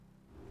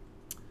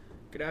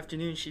Good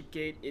afternoon,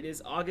 Sheepgate. It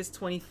is August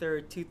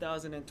 23rd,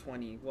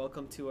 2020.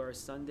 Welcome to our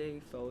Sunday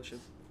fellowship,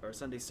 or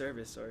Sunday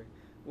service, or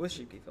with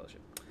Sheepgate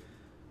Fellowship.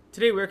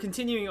 Today we're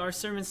continuing our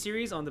sermon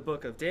series on the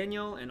book of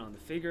Daniel and on the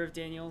figure of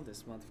Daniel.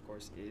 This month, of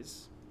course,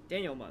 is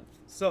Daniel month.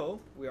 So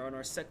we are on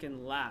our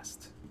second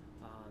last,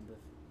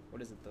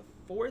 the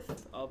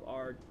fourth of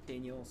our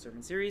Daniel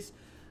sermon series.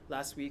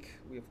 Last week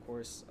we, of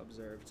course,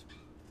 observed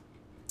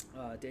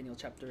Daniel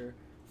chapter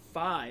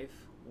 5,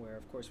 where,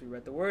 of course, we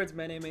read the words,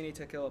 Mene, Mene,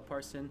 Tekel,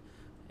 Upharsin,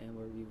 and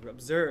where we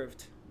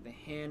observed the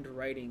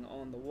handwriting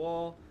on the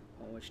wall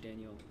on which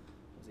Daniel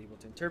was able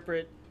to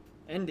interpret,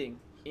 ending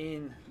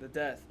in the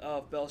death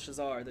of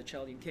Belshazzar, the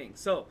Chaldean king.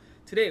 So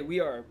today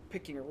we are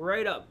picking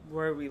right up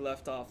where we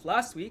left off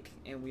last week,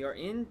 and we are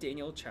in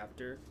Daniel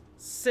chapter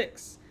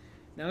 6.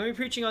 Now I'm going to be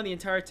preaching on the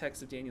entire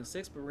text of Daniel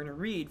 6, but we're going to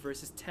read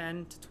verses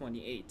 10 to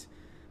 28.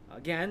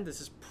 Again, this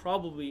is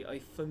probably a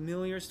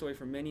familiar story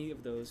for many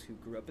of those who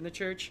grew up in the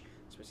church,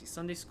 especially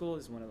Sunday school.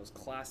 This is one of those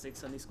classic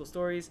Sunday school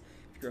stories.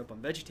 If you grew up on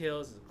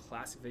VeggieTales, it's a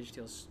classic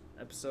VeggieTales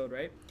episode,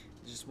 right?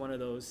 It's just one of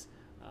those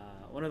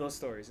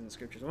stories in the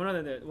scriptures,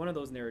 one of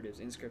those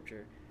narratives in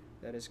scripture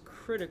that is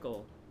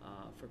critical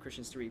for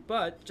Christians to read.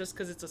 But just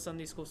because it's a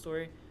Sunday school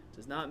story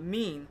does not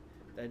mean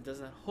that it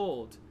doesn't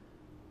hold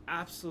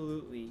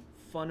absolutely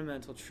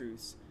fundamental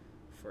truths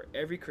for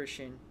every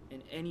Christian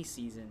in any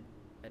season,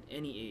 at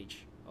any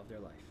age of their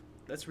life.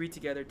 Let's read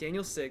together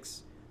Daniel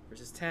 6,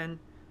 verses 10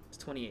 to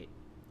 28.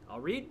 I'll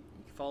read,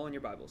 you can follow in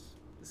your Bibles.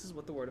 This is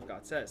what the Word of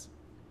God says.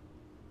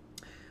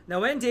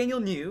 Now when Daniel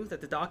knew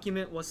that the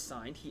document was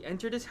signed, he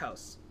entered his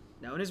house.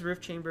 Now in his roof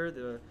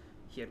chamber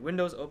he had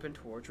windows open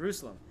toward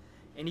Jerusalem.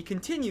 And he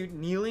continued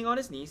kneeling on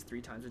his knees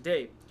 3 times a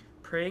day,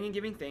 praying and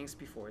giving thanks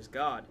before his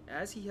God,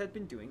 as he had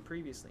been doing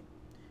previously.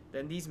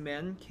 Then these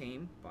men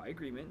came by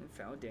agreement and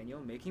found Daniel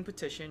making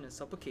petition and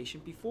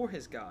supplication before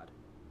his God.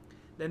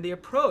 Then they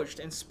approached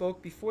and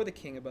spoke before the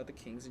king about the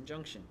king's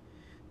injunction.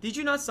 Did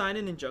you not sign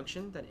an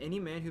injunction that any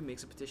man who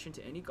makes a petition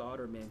to any god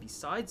or man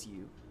besides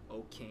you,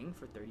 O king,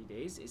 for 30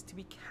 days, is to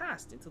be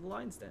cast into the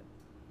lion's den?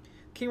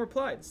 The king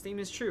replied, the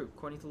statement is true,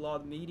 according to the law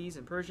of the Medes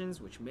and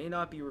Persians, which may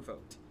not be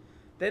revoked.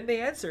 Then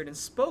they answered and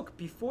spoke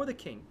before the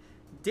king.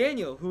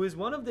 Daniel, who is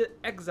one of the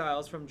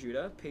exiles from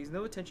Judah, pays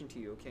no attention to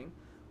you, O king,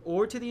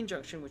 or to the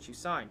injunction which you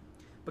sign,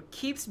 but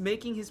keeps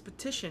making his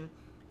petition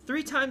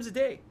 3 times a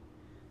day.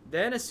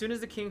 Then, as soon as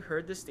the king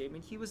heard this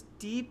statement, he was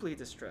deeply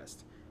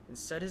distressed and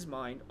set his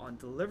mind on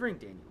delivering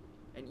Daniel.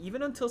 And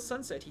even until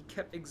sunset, he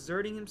kept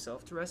exerting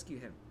himself to rescue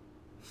him.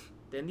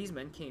 Then these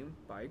men came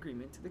by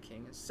agreement to the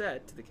king and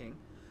said to the king,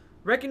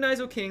 recognize,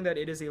 O king, that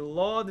it is a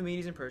law of the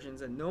Medes and Persians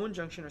that no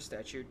injunction or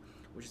statute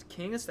which the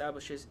king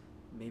establishes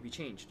may be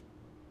changed.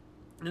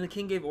 And then the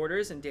king gave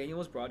orders, and Daniel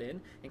was brought in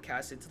and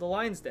cast into the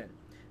lion's den.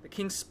 The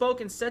king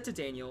spoke and said to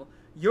Daniel,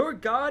 your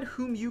God,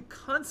 whom you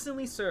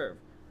constantly serve,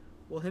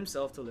 will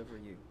himself deliver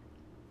you.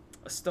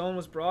 A stone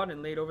was brought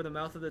and laid over the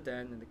mouth of the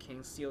den, and the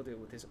king sealed it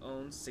with his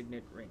own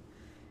signet ring,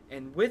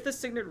 and with the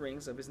signet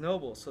rings of his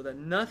nobles, so that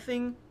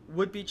nothing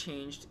would be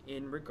changed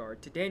in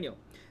regard to Daniel.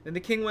 Then the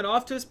king went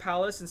off to his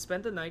palace and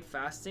spent the night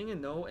fasting, and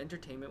no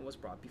entertainment was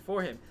brought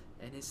before him,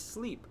 and his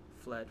sleep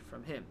fled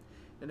from him.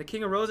 Then the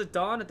king arose at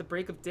dawn at the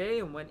break of day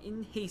and went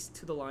in haste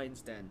to the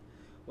lion's den.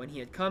 When he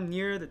had come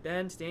near the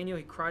den to Daniel,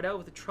 he cried out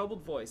with a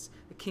troubled voice.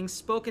 The king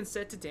spoke and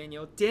said to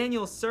Daniel,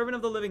 Daniel, servant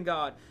of the living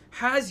God,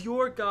 has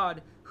your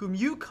God, whom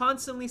you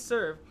constantly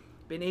serve,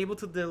 been able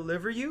to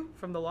deliver you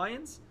from the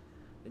lions?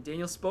 Then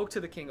Daniel spoke to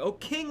the king, O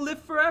king,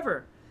 live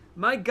forever.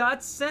 My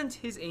God sent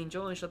his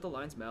angel and shut the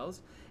lions'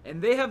 mouths,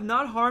 and they have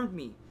not harmed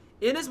me,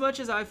 inasmuch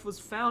as I was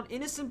found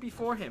innocent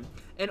before him.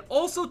 And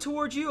also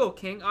toward you, O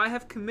king, I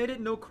have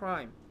committed no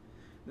crime.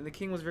 Then the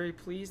king was very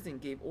pleased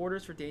and gave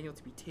orders for Daniel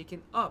to be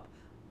taken up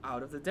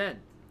out of the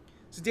den.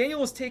 So Daniel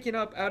was taken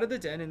up out of the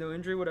den, and no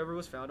injury whatever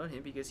was found on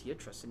him, because he had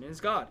trusted in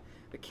his God.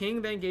 The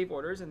king then gave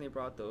orders, and they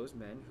brought those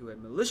men who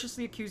had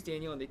maliciously accused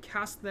Daniel, and they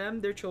cast them,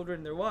 their children,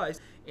 and their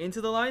wives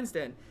into the lion's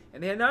den.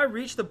 And they had not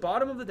reached the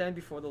bottom of the den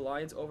before the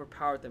lions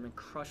overpowered them and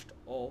crushed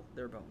all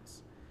their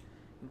bones.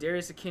 And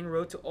Darius the king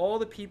wrote to all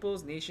the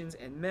peoples, nations,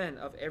 and men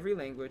of every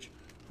language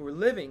who were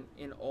living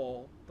in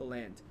all the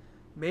land.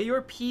 May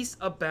your peace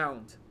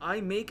abound. I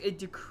make a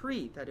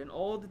decree that in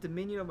all the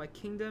dominion of my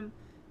kingdom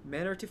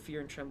men are to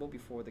fear and tremble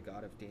before the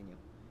God of Daniel,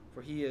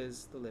 for he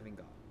is the living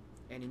God,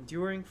 and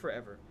enduring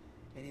forever.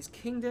 And his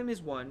kingdom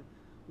is one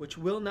which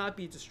will not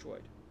be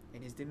destroyed,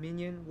 and his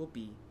dominion will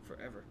be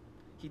forever.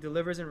 He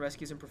delivers and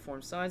rescues and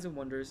performs signs and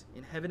wonders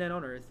in heaven and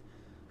on earth,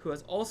 who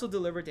has also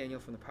delivered Daniel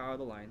from the power of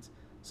the lions.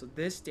 So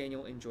this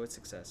Daniel enjoyed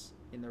success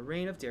in the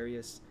reign of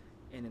Darius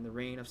and in the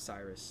reign of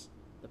Cyrus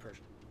the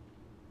Persian.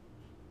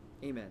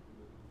 Amen.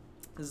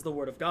 This is the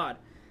word of God.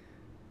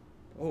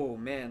 Oh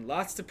man,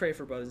 lots to pray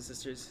for, brothers and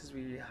sisters, as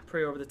we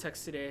pray over the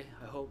text today.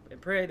 I hope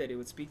and pray that it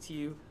would speak to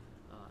you,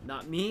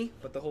 not me,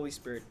 but the Holy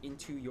Spirit,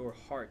 into your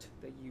heart,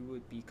 that you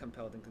would be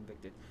compelled and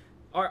convicted.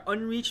 Our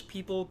unreached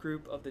people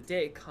group of the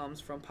day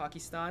comes from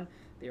Pakistan.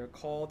 They are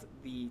called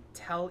the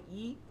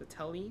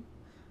Teli.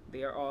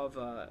 They are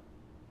of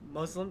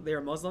Muslim. They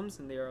are Muslims,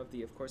 and they are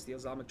of course, the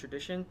Islamic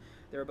tradition.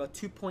 There are about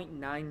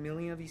 2.9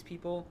 million of these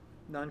people,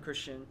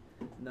 non-Christian,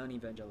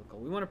 non-evangelical.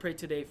 We want to pray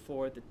today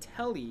for the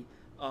Teli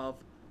of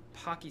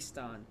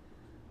Pakistan,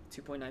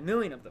 2.9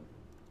 million of them.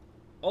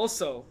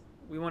 Also,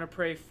 we want to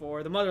pray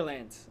for the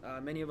motherland.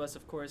 Many of us,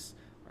 of course,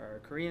 are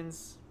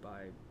Koreans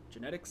by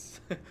genetics.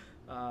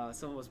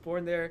 Some of us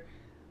born there.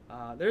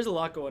 There's a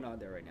lot going on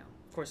there right now.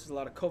 Of course, there's a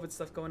lot of COVID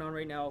stuff going on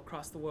right now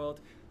across the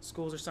world.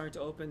 Schools are starting to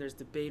open. There's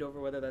debate over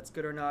whether that's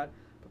good or not.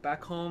 But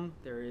back home,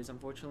 there is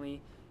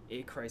unfortunately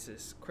a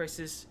crisis.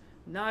 Crisis,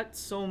 not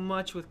so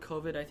much with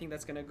COVID. I think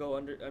that's going to go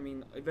under. I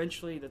mean,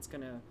 eventually, that's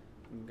going to.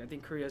 I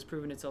think Korea has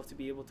proven itself to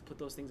be able to put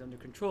those things under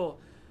control.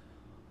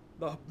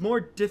 The more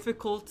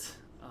difficult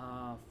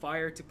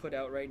fire to put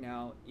out right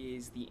now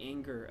is the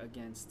anger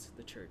against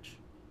the church.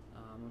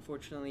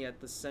 Unfortunately, at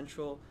the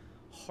central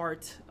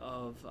heart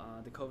of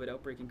the COVID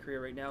outbreak in Korea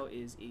right now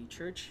is a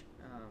church.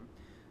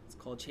 It's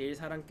called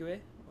제일사랑교회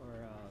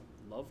or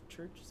Love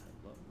Church,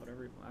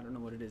 whatever. I don't know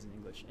what it is in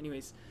English.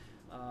 Anyways,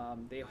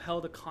 they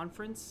held a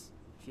conference,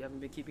 if you haven't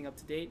been keeping up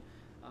to date,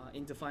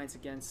 in defiance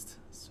against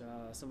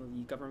some of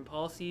the government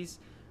policies,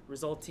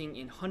 resulting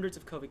in hundreds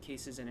of COVID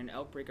cases and an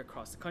outbreak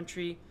across the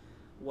country.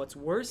 What's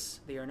worse,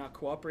 they are not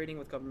cooperating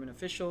with government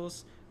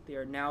officials. They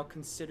are now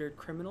considered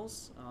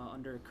criminals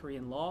under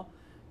Korean law.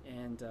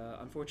 And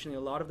unfortunately,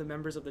 a lot of the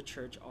members of the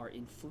church are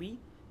in flee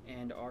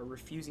and are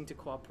refusing to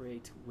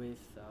cooperate with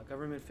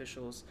government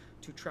officials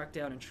to track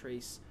down and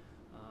trace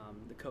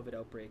the COVID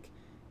outbreak.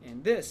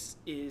 And this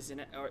is,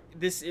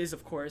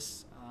 of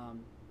course,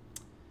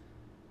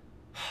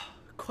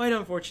 quite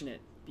unfortunate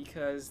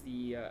because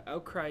the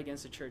outcry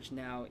against the church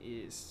now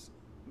is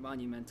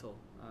monumental.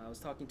 I was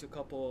talking to a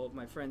couple of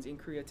my friends in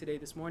Korea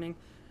this morning,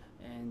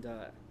 and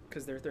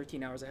because they're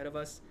 13 hours ahead of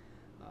us,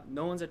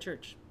 no one's at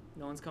church.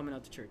 No one's coming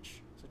out to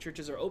church. So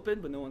churches are open,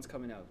 but no one's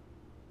coming out.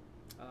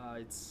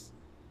 It's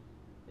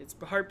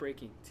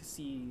heartbreaking to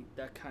see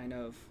that kind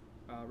of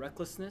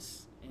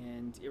recklessness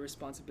and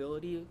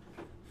irresponsibility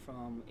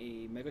from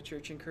a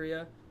megachurch in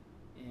Korea,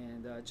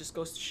 and it just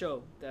goes to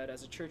show that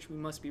as a church we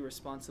must be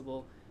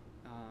responsible,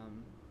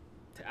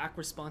 to act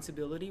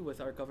responsibility with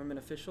our government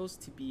officials,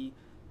 to be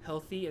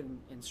healthy and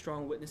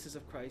strong witnesses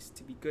of Christ,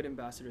 to be good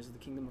ambassadors of the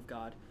kingdom of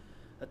God.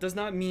 That does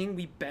not mean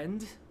we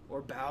bend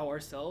or bow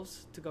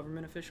ourselves to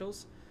government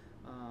officials.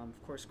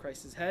 Of course,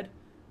 Christ is head,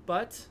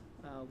 but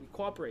we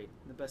cooperate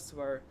in the best of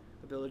our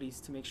abilities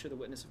to make sure the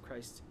witness of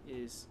Christ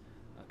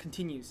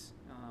continues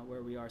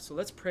where we are. So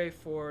let's pray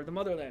for the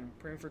motherland,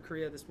 praying for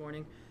Korea this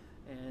morning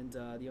and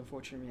the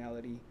unfortunate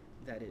reality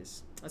that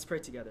is. Let's pray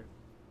together.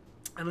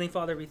 Heavenly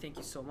Father, we thank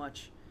you so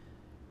much.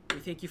 We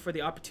thank you for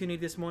the opportunity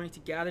this morning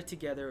to gather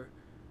together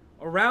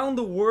around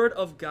the Word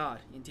of God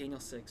in Daniel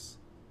 6.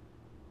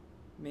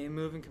 May it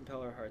move and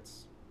compel our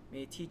hearts.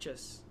 May it teach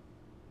us.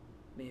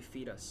 May it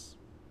feed us.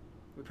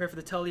 We pray for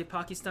the Teli of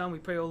Pakistan. We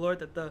pray, O Lord,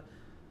 that the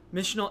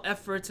missional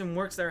efforts and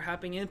works that are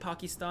happening in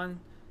Pakistan,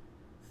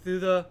 through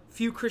the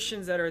few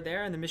Christians that are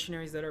there and the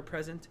missionaries that are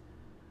present,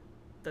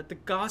 that the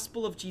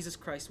gospel of Jesus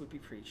Christ would be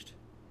preached.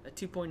 That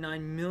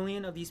 2.9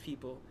 million of these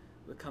people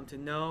would come to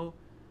know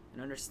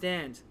and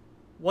understand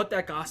what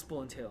that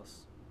gospel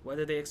entails.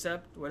 Whether they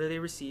accept, whether they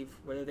receive,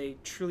 whether they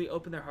truly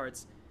open their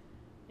hearts.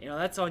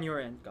 That's on your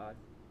end, God.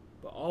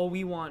 But all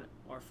we want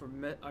are for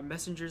our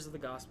messengers of the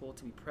gospel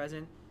to be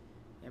present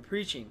and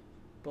preaching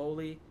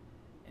boldly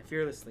and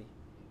fearlessly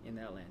in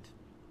that land.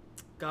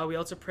 God, we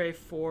also pray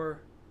for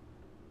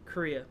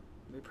Korea.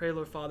 We pray,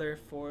 Lord Father,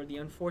 for the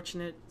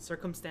unfortunate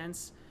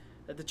circumstance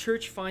that the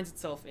church finds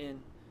itself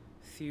in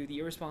through the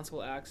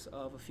irresponsible acts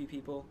of a few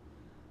people.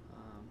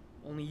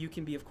 Only you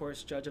can be, of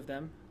course, judge of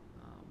them,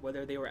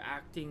 whether they were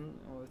acting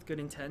with good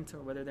intent or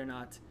whether they're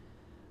not.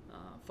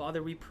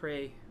 Father, we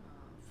pray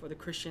for the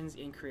Christians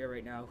in Korea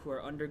right now who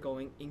are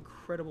undergoing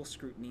incredible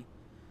scrutiny,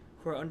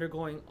 who are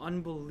undergoing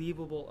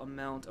unbelievable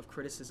amount of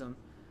criticism.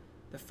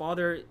 The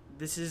Father,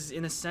 this is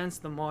in a sense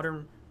the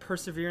modern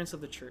perseverance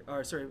of the church,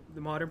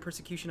 the modern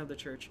persecution of the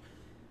church.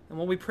 And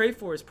what we pray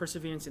for is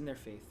perseverance in their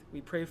faith.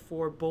 We pray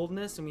for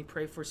boldness and we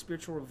pray for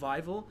spiritual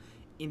revival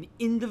in the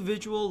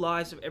individual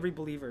lives of every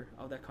believer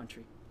of that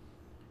country.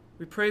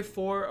 We pray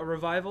for a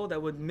revival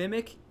that would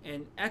mimic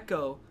and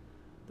echo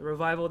the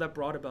revival that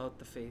brought about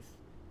the faith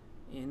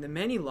in the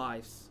many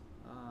lives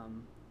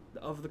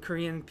of the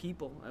Korean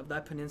people of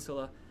that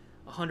peninsula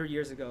 100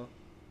 years ago,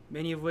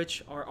 many of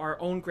which are our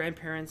own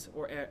grandparents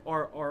or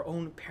our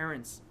own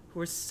parents who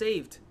were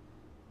saved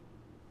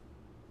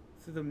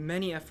through the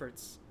many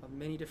efforts of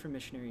many different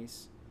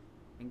missionaries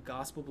and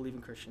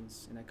gospel-believing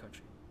Christians in that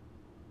country.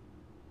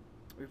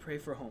 We pray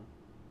for home.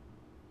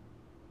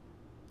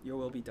 Your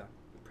will be done.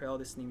 We pray all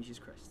this in the name of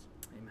Jesus Christ.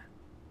 Amen.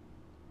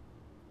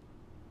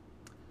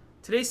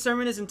 Today's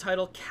sermon is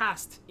entitled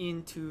Cast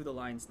into the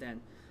Lion's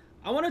Den.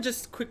 I want to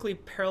just quickly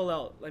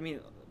parallel,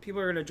 people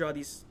are going to draw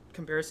these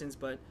comparisons,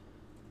 but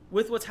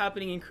with what's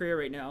happening in Korea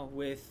right now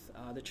with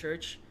the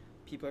church,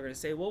 people are going to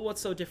say, well,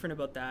 what's so different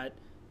about that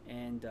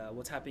and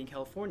what's happening in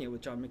California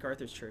with John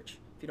MacArthur's church?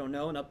 If you don't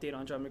know, an update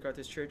on John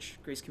MacArthur's church,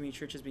 Grace Community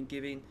Church has been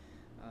giving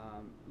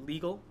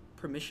legal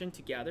permission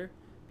to gather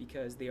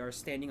because they are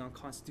standing on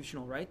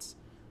constitutional rights.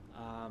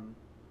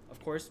 Of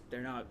course, they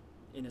are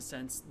in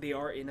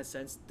a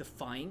sense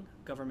defying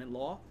government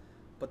law,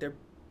 but they're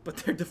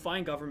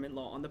defying government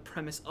law on the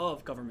premise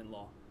of government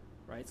law,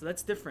 right? So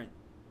that's different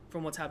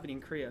from what's happening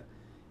in Korea.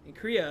 In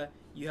Korea,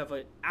 you have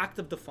an act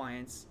of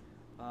defiance,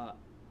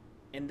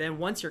 and then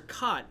once you're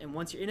caught and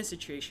once you're in a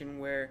situation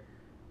where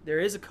there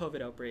is a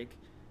COVID outbreak,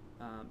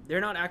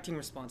 they're not acting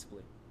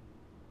responsibly,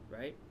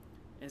 right?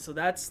 And so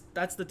that's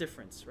the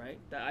difference, right?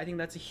 I think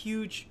that's a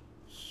huge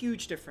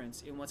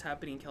difference in what's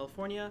happening in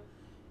California,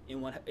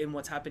 in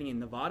what's happening in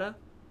Nevada,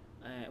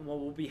 and what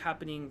will be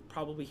happening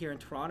probably here in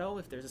Toronto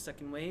if there's a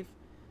second wave,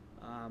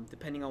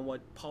 depending on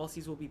what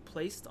policies will be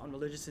placed on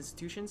religious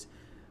institutions.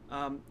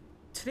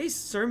 Today's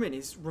sermon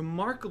is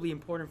remarkably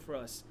important for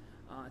us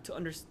to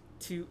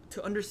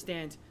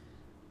understand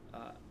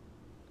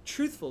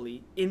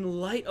truthfully in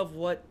light of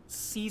what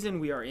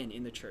season we are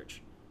in the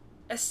church,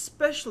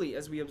 especially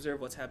as we observe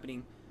what's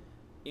happening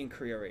in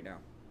Korea right now.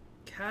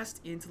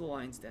 Cast into the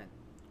lion's den.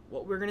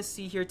 What we're going to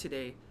see here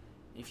today,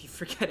 if you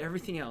forget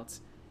everything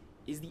else,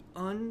 is the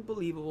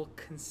unbelievable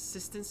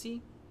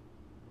consistency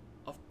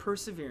of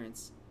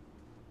perseverance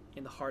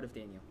in the heart of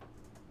Daniel.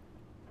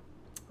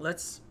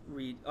 Let's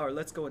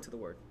go into the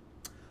word.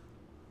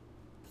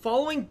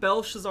 Following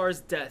Belshazzar's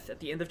death at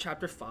the end of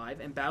chapter 5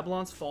 and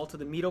Babylon's fall to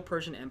the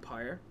Medo-Persian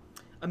Empire,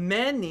 a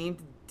man named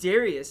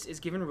Darius is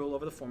given rule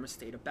over the former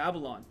state of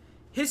Babylon.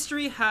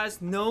 History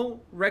has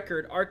no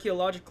record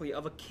archaeologically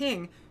of a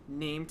king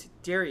named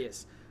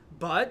Darius,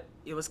 but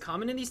it was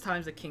common in these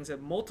times that kings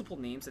had multiple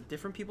names that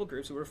different people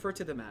groups would refer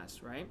to them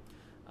as, right?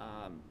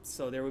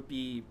 So there would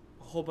be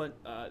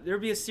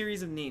a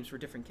series of names for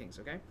different kings,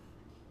 okay?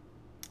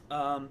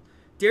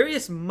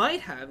 Darius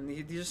might have,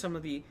 and these are some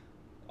of the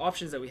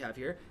options that we have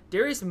here.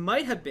 Darius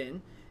might have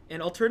been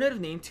an alternative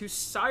name to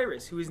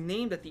Cyrus, who is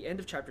named at the end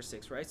of chapter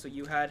 6, right? So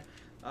you had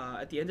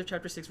at the end of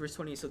chapter 6, verse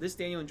 20, so this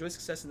Daniel enjoyed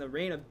success in the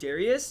reign of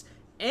Darius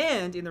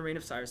and in the reign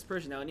of Cyrus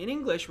Persia. Now, in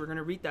English, we're going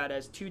to read that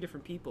as two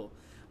different people,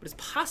 but it's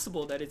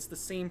possible that it's the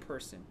same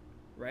person,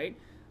 right?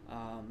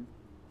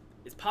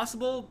 It's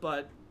possible,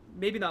 but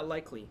maybe not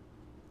likely.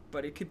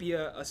 But it could be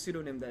a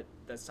pseudonym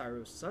that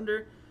Cyrus was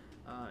under.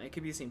 It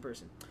could be the same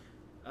person.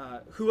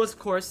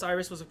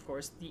 Cyrus was, of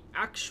course, the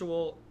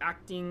actual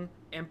acting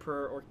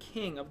emperor or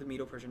king of the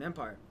Medo-Persian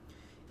Empire.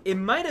 It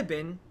might have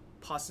been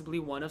possibly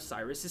one of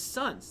Cyrus's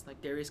sons.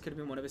 Like Darius could have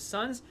been one of his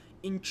sons,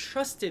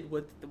 entrusted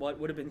with what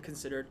would have been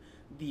considered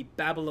the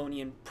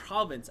Babylonian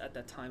province at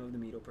that time of the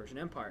Medo-Persian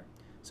Empire.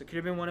 So it could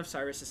have been one of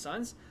Cyrus's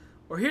sons.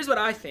 Or here's what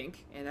I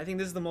think, and I think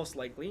this is the most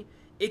likely.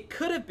 It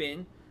could have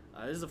been,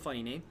 this is a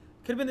funny name,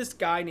 could have been this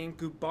guy named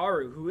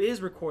Gubaru, who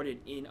is recorded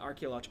in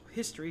archaeological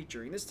history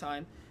during this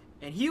time,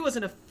 and he was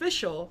an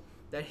official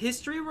that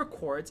history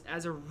records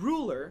as a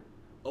ruler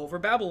over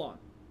Babylon.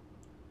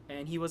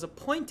 And he was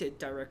appointed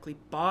directly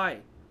by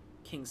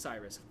King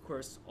Cyrus. Of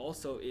course,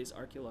 also is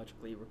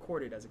archaeologically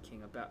recorded as a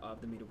king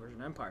of the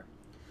Medo-Persian Empire.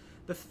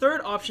 The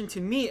third option,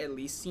 to me at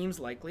least, seems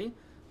likely,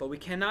 but we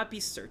cannot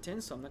be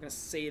certain, so I'm not going to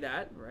say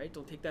that, right?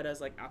 Don't take that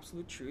as like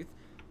absolute truth.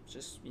 It's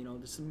just,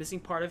 there's a missing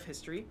part of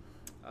history.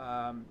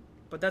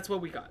 But that's what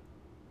we got.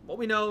 What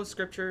we know,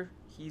 scripture,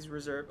 he is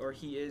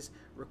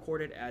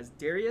recorded as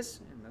Darius,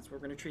 and that's what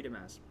we're going to treat him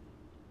as.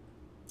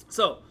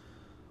 So,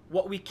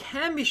 what we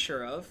can be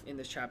sure of in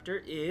this chapter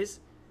is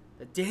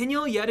that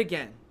Daniel yet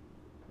again,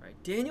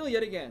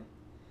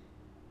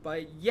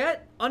 by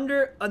yet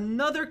under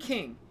another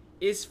king,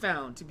 is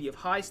found to be of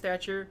high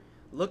stature,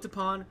 looked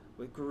upon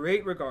with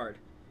great regard.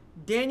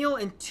 Daniel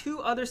and two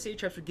other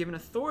satraps were given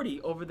authority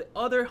over the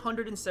other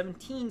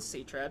 117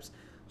 satraps,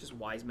 just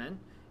wise men,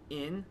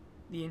 in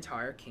the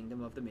entire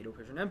kingdom of the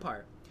Medo-Persian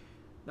Empire.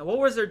 Now, what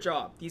was their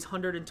job, these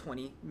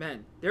 120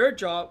 men? Their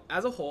job,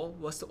 as a whole,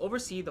 was to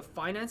oversee the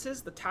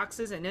finances, the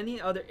taxes, and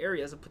any other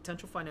areas of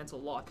potential financial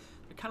loss.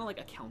 They're kind of like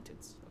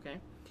accountants, okay?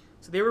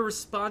 So they were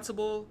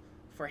responsible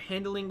for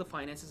handling the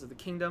finances of the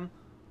kingdom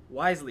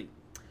wisely.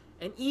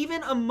 And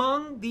even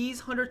among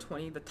these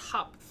 120, the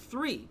top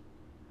three,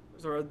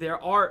 or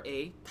there are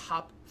a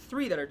top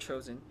three that are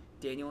chosen,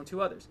 Daniel and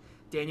two others.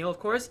 Daniel, of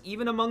course,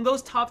 even among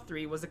those top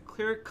three, was a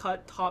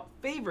clear-cut top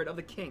favorite of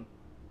the king.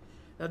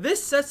 Now,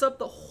 this sets up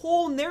the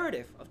whole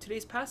narrative of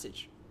today's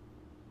passage,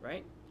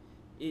 right?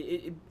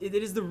 It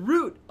is the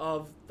root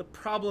of the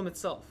problem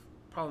itself.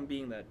 Problem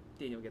being that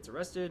Daniel gets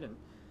arrested and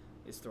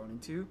is thrown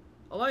into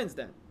a lion's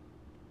den.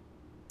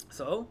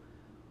 So,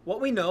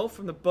 what we know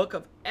from the book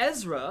of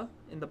Ezra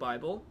in the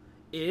Bible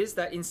is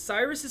that in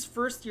Cyrus's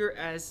first year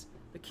as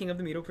the king of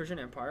the Medo-Persian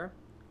Empire,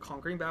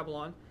 conquering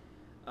Babylon,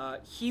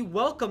 he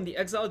welcomed the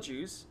exiled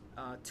Jews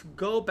to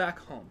go back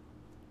home.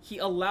 He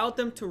allowed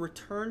them to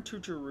return to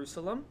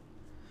Jerusalem.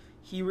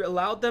 He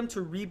allowed them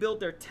to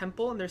rebuild their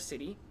temple and their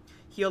city.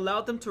 He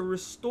allowed them to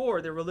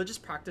restore their religious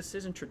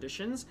practices and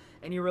traditions,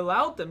 and he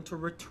allowed them to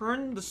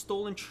return the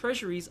stolen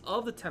treasuries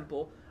of the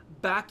temple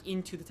back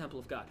into the temple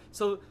of God.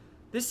 So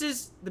this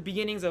is the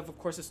beginnings of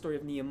course, the story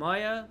of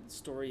Nehemiah, the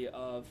story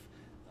of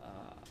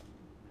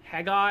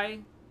Haggai,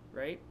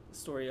 right? The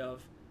story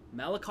of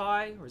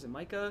Malachi, or is it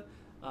Micah?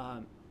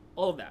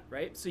 All of that,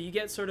 right? So you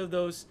get sort of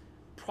those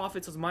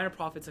prophets, those minor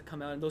prophets that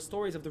come out, and those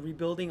stories of the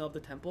rebuilding of the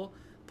temple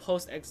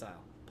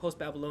post-exile,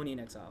 post-Babylonian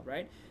exile,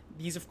 right?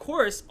 These, of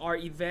course, are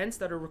events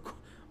that are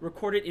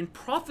recorded in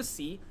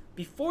prophecy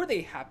before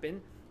they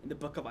happen in the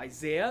book of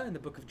Isaiah, in the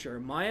book of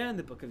Jeremiah, in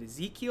the book of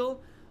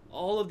Ezekiel.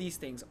 All of these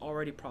things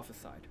already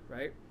prophesied,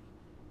 right?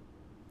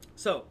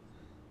 So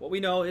what we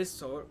know is,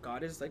 so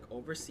God is like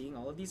overseeing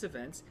all of these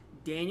events.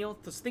 Daniel,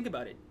 let's think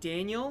about it.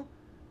 Daniel,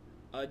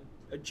 a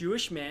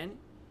Jewish man,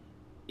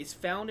 is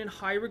found in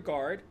high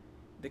regard.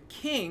 The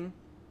king,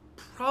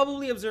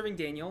 probably observing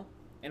Daniel,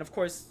 and of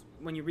course,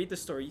 when you read the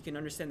story, you can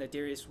understand that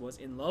Darius was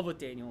in love with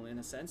Daniel in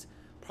a sense,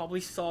 probably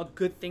saw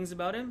good things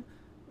about him,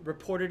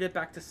 reported it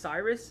back to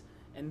Cyrus,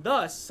 and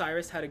thus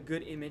Cyrus had a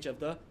good image of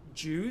the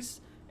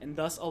Jews, and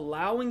thus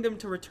allowing them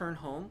to return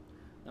home.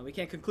 Now, we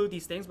can't conclude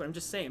these things, but I'm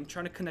just saying, I'm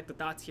trying to connect the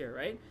dots here,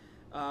 right?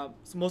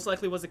 So most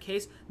likely was the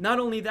case. Not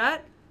only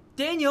that,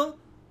 Daniel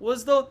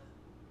was the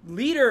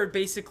leader,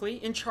 basically,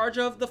 in charge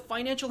of the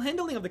financial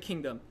handling of the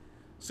kingdom.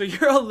 So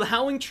you're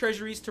allowing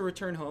treasuries to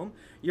return home.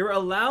 You're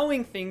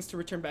allowing things to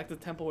return back to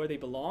the temple where they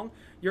belong.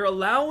 You're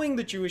allowing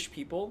the Jewish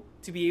people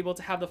to be able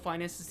to have the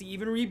finances to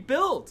even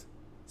rebuild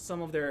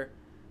some of their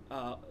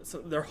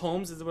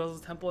homes as well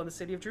as the temple and the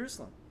city of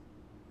Jerusalem.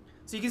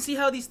 So you can see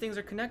how these things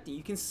are connecting.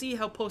 You can see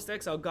how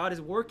post-exile God is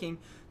working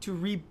to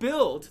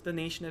rebuild the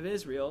nation of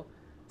Israel,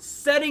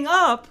 setting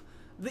up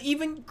the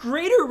even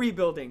greater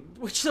rebuilding,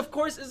 which of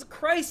course is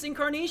Christ's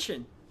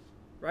incarnation,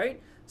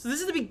 right? So this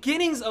is the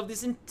beginnings of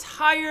this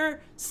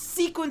entire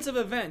sequence of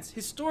events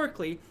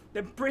historically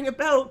that bring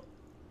about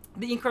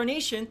the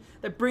incarnation,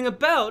 that bring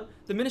about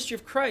the ministry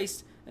of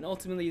Christ, and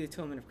ultimately the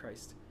atonement of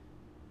Christ,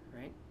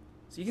 right?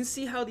 So you can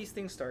see how these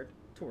things start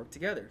to work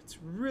together. It's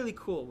really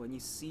cool when you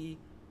see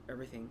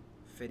everything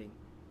fitting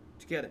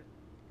together.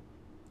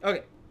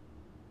 Okay,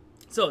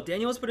 so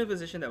Daniel was put in a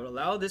position that would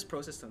allow this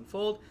process to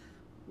unfold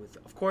with,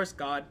 of course,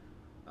 God,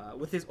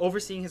 with his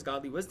overseeing his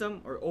godly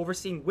wisdom, or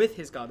overseeing with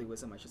his godly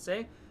wisdom, I should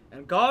say.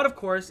 And God, of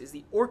course, is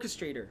the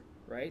orchestrator,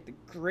 right? The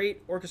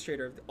great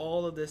orchestrator of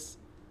all of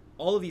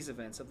these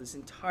events, of this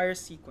entire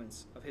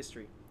sequence of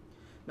history.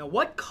 Now,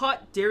 what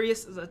caught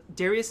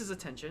Darius's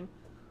attention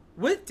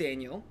with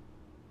Daniel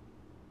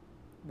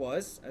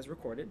was, as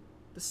recorded,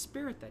 the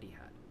spirit that he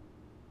had,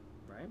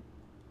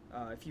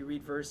 right? If you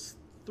read verse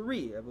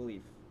 3, I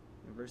believe.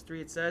 In verse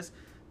 3 it says,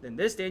 "Then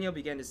this Daniel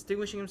began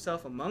distinguishing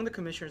himself among the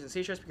commissioners and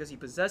satraps because he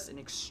possessed an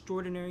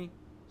extraordinary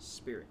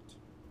spirit."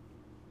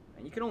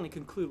 And you can only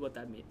conclude what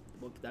that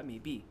may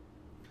be.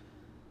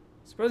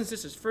 So, brothers and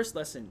sisters, first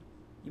lesson.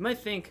 You might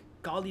think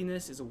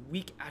godliness is a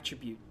weak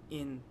attribute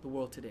in the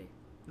world today.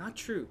 Not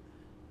true.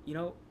 You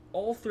know,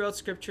 all throughout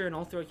Scripture and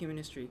all throughout human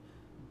history,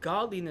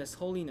 godliness,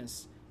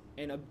 holiness,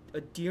 and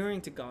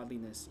adhering to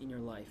godliness in your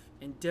life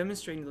and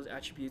demonstrating those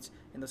attributes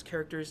and those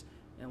characters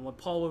and what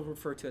Paul would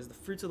refer to as the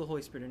fruits of the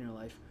Holy Spirit in your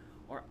life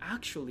are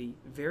actually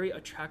very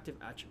attractive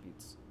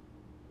attributes,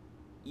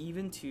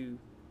 even to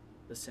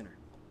the sinner.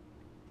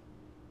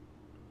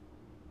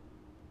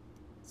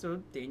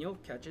 So Daniel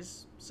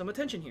catches some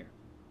attention here,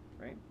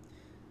 right?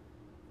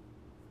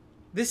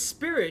 This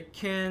spirit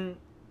can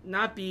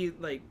not be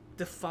like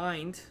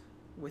defined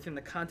within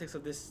the context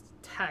of this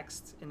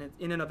text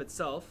in and of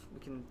itself. We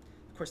can,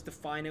 of course,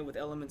 define it with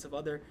elements of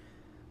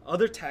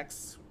other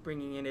texts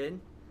bringing it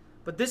in.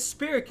 But this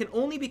spirit can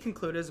only be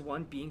concluded as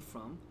one being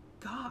from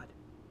God.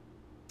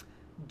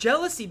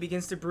 Jealousy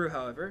begins to brew,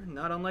 however,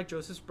 not unlike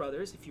Joseph's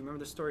brothers. If you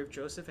remember the story of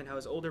Joseph and how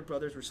his older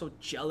brothers were so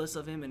jealous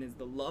of him and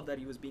the love that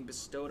he was being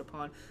bestowed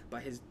upon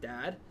by his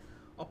dad,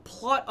 a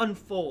plot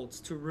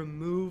unfolds to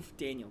remove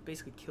Daniel,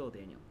 basically kill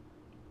Daniel.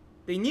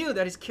 They knew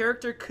that his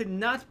character could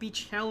not be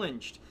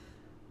challenged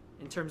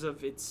in terms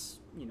of his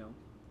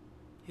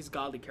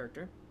godly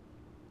character.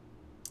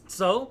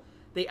 So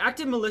they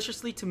acted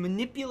maliciously to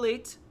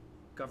manipulate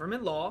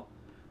government law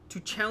to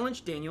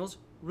challenge Daniel's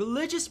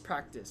religious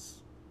practice.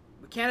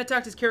 We can't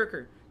attack his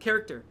character,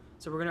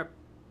 so we're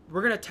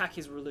gonna attack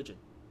his religion.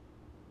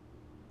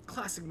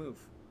 Classic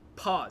move.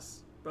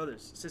 Pause,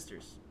 brothers and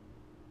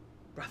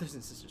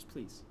sisters,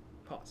 please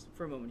pause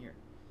for a moment here.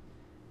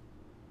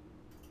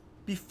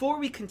 Before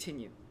we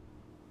continue,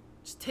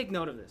 just take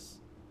note of this.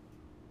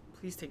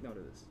 Please take note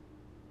of this.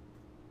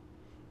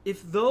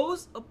 If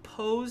those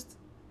opposed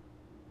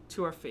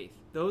to our faith,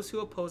 those who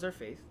oppose our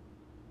faith,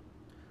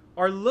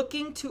 are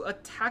looking to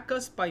attack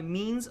us by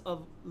means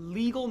of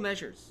legal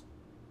measures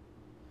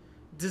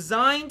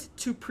designed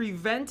to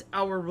prevent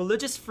our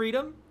religious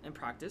freedom and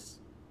practice,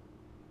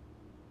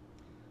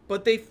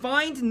 but they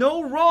find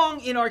no wrong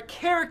in our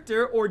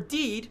character or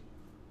deed,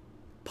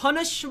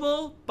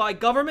 punishable by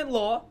government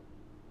law,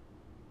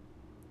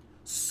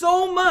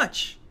 so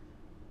much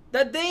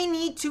that they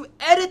need to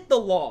edit the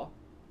law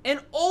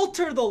and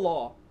alter the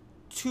law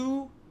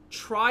to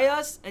try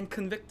us and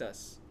convict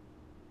us,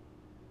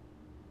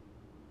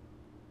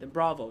 then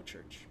bravo,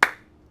 church.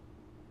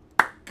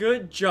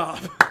 Good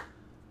job.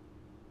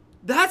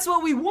 That's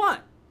what we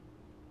want.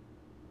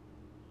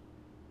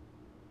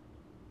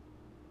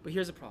 But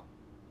here's the problem.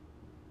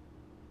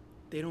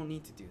 They don't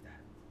need to do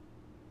that.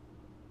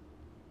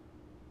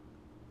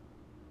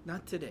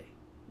 Not today.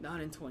 Not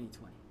in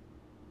 2020.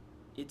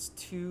 It's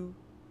too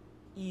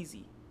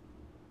easy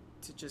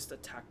to just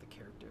attack the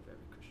character of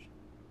every Christian.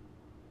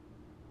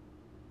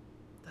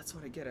 That's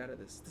what I get out of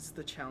this. This is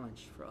the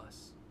challenge for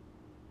us.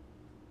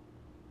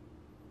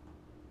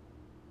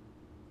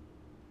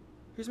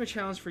 Here's my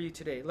challenge for you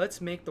today.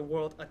 Let's make the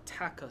world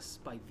attack us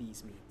by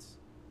these means.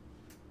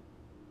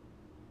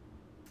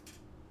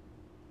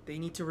 They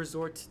need to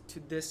resort to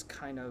this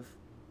kind of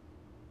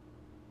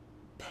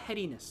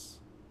pettiness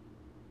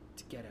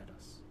to get at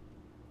us.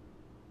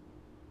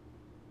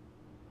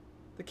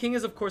 The king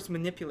is, of course,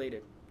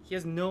 manipulated. He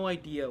has no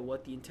idea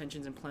what the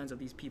intentions and plans of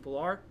these people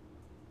are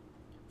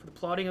for the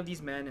plotting of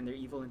these men and their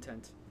evil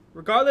intent.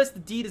 Regardless, the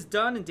deed is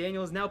done, and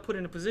Daniel is now put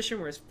in a position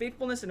where his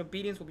faithfulness and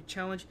obedience will be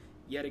challenged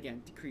yet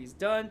again. Decree is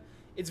done.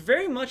 It's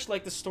very much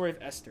like the story of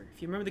Esther.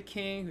 If you remember the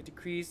king who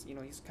decrees,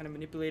 he's kind of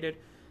manipulated.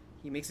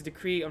 He makes a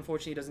decree.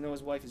 Unfortunately, he doesn't know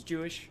his wife is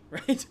Jewish,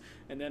 right?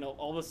 And then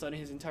all of a sudden,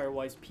 his entire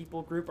wife's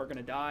people group are going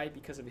to die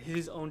because of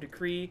his own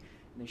decree.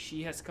 And then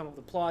she has to come up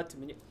with a plot to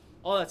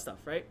all that stuff,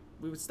 right?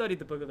 We studied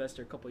the book of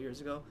Esther a couple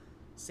years ago.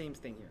 Same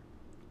thing here.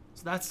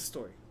 So that's the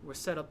story. We're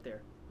set up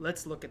there.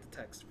 Let's look at the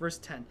text. Verse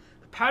 10.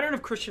 The pattern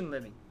of Christian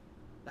living.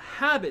 The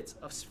habits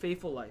of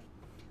faithful life.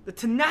 The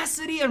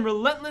tenacity and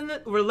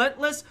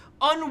relentless,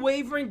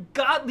 unwavering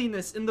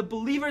godliness in the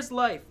believer's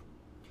life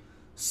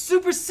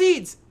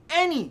supersedes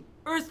any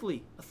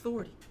earthly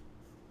authority.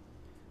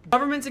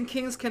 Governments and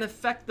kings can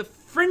affect the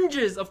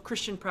fringes of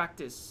Christian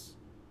practice,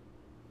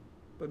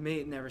 but may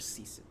it never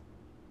cease it.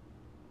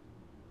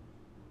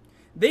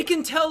 They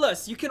can tell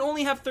us you can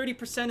only have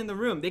 30% in the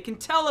room. They can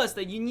tell us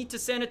that you need to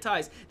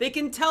sanitize. They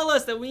can tell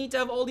us that we need to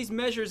have all these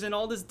measures and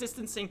all this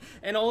distancing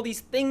and all these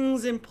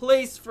things in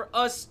place for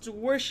us to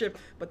worship,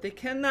 but they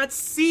cannot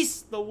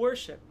cease the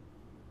worship.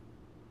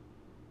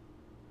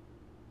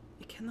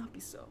 It cannot be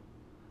so.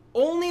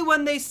 Only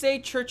when they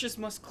say churches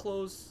must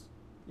close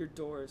your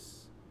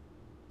doors,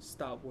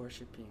 stop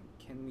worshiping,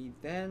 can we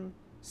then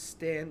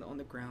stand on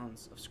the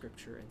grounds of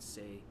Scripture and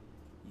say,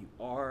 you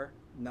are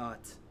not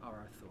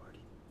our authority.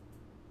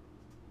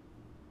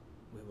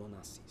 We will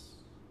not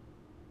cease.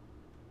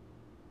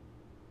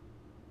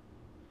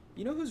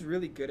 You know who's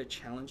really good at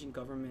challenging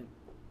government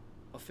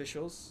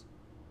officials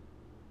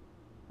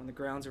on the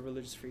grounds of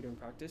religious freedom and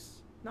practice?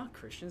 Not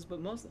Christians,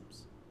 but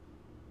Muslims.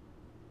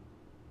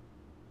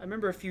 I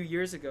remember a few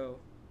years ago,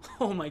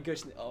 oh my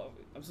gosh,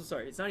 I'm so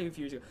sorry, it's not even a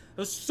few years ago. It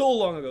was so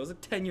long ago, it was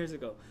like 10 years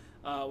ago,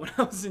 when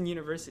I was in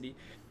university.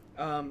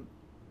 I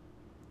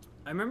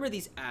remember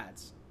these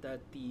ads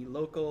that the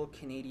local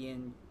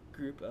Canadian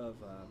group of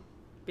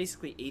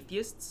basically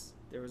atheists,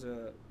 there was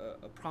a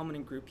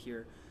prominent group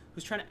here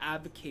who's trying to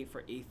advocate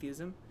for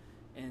atheism,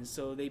 and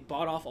so they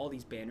bought off all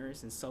these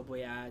banners and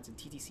Subway ads and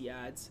TTC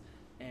ads,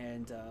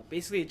 and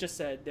basically it just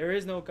said, there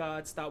is no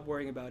God, stop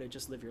worrying about it,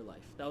 just live your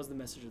life. That was the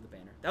message of the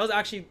banner. That was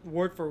actually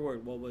word for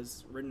word what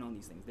was written on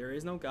these things. There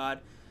is no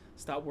God,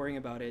 stop worrying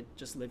about it,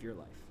 just live your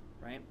life,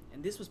 right?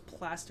 And this was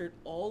plastered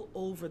all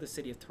over the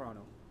city of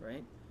Toronto,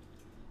 right?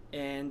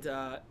 And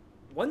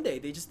one day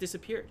they just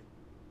disappeared.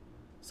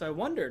 So I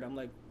wondered, I'm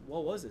like,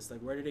 what was this?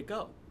 Like, where did it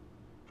go?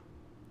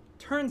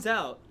 Turns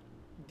out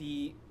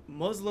the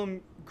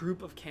Muslim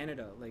group of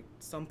Canada, like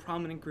some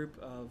prominent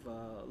group of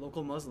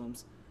local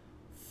Muslims,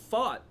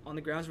 fought on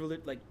the grounds of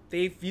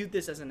they viewed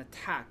this as an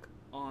attack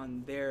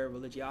on their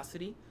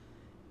religiosity,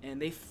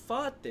 and they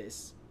fought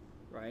this,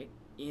 right,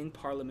 in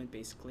Parliament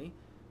basically,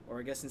 or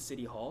I guess in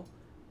City Hall,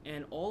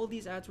 and all of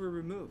these ads were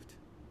removed.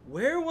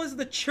 Where was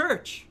the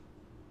church?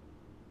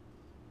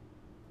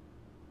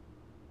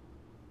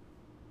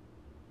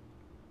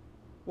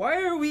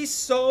 Why are we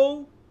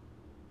so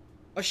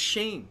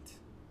ashamed?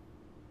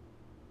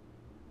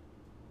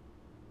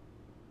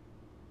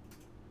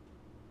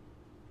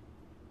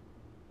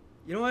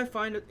 You know what I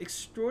find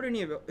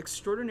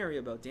extraordinary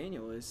about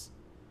Daniel is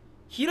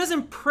he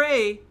doesn't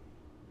pray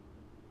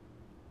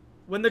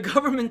when the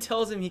government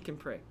tells him he can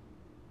pray.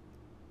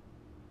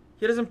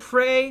 He doesn't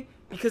pray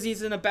because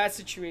he's in a bad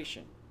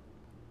situation.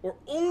 Or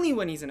only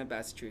when he's in a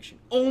bad situation.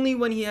 Only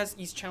when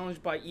he's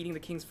challenged by eating the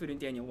king's food in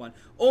Daniel 1.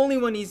 Only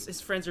when his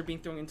friends are being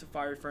thrown into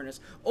fiery furnace.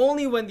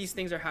 Only when these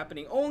things are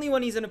happening. Only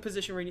when he's in a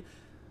position where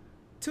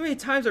too many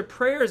times our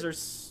prayers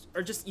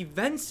are just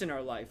events in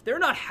our life. They're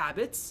not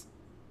habits.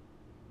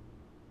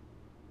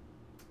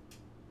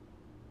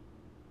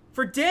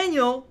 For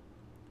Daniel,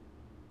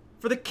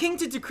 for the king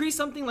to decree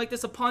something like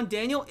this upon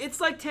Daniel, it's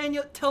like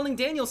telling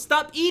Daniel,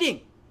 stop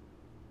eating.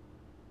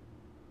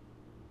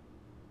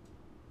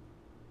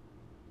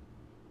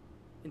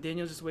 And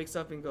Daniel just wakes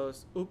up and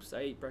goes, oops, I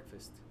ate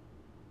breakfast.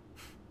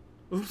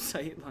 Oops, I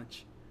ate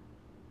lunch.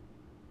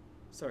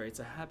 Sorry, it's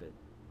a habit.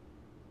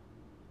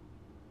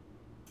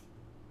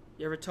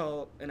 You ever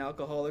tell an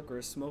alcoholic or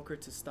a smoker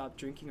to stop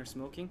drinking or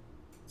smoking?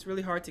 It's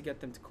really hard to get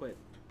them to quit.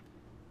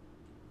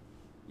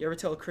 You ever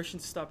tell a Christian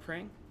to stop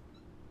praying?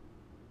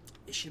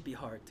 It should be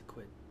hard to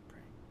quit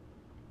praying.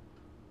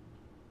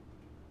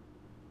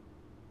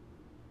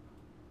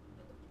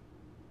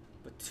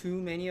 But too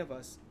many of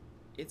us,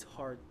 it's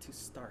hard to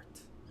start.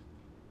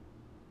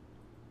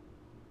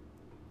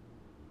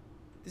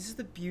 This is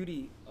the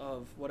beauty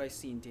of what I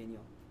see in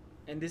Daniel.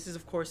 And this is,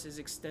 of course, is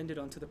extended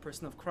onto the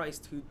person of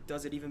Christ, who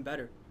does it even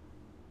better.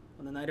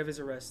 On the night of his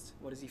arrest,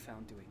 what is he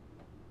found doing?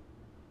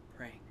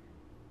 Praying.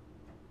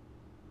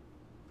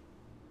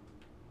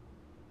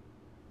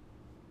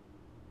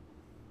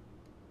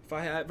 If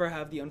I ever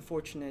have the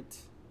unfortunate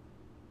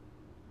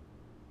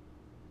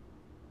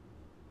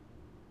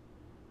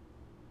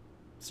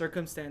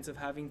circumstance of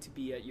having to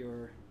be at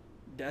your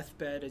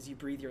deathbed as you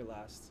breathe your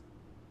last,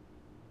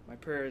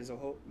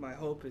 my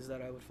hope is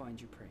that I would find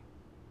you praying.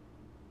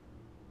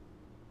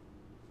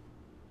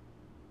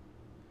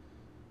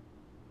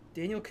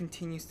 Daniel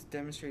continues to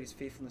demonstrate his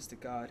faithfulness to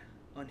God,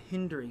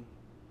 unhindering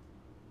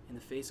in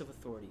the face of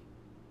authority.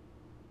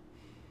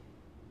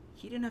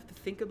 He didn't have to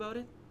think about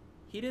it.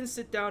 He didn't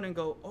sit down and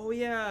go, oh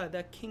yeah,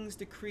 that king's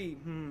decree.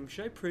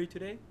 Should I pray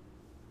today?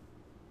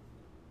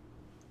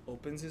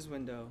 Opens his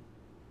window,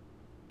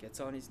 gets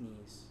on his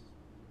knees,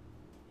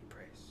 he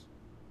prays.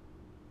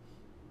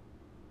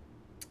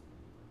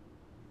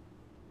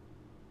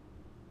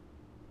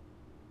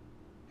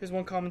 Here's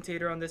one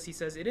commentator on this. He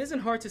says, it isn't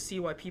hard to see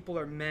why people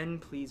are men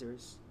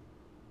pleasers.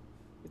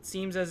 It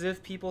seems as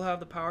if people have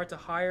the power to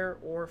hire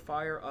or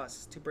fire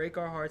us, to break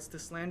our hearts, to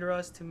slander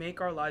us, to make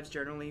our lives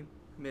generally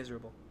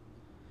miserable.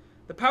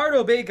 The power to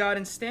obey God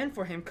and stand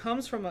for him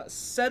comes from a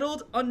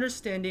settled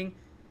understanding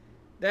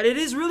that it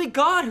is really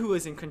God who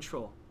is in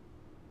control.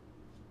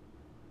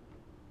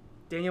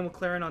 Daniel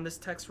McLaren on this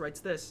text writes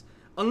this: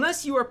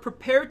 unless you are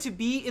prepared to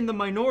be in the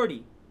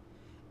minority,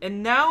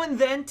 and now and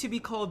then to be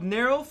called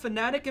narrow,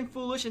 fanatic, and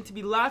foolish, and to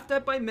be laughed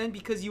at by men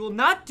because you will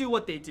not do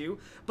what they do,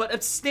 but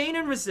abstain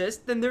and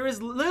resist, then there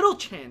is little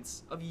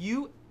chance of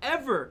you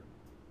ever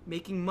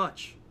making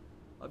much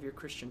of your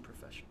Christian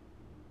profession.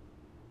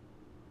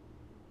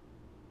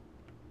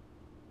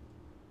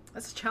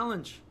 That's a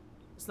challenge.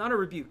 It's not a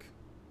rebuke.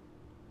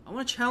 I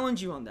want to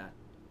challenge you on that.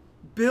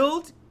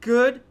 Build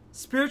good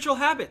spiritual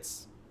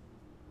habits.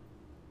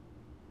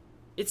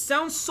 It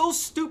sounds so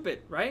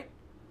stupid, right?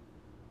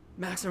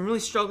 Max, I'm really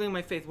struggling in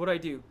my faith. What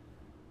do?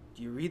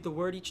 Do you read the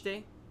word each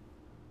day?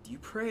 Do you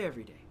pray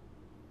every day?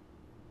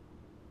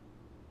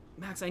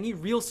 Max, I need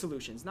real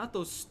solutions, not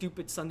those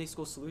stupid Sunday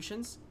school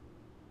solutions.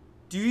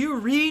 Do you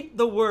read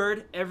the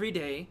word every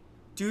day?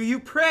 Do you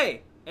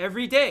pray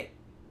every day?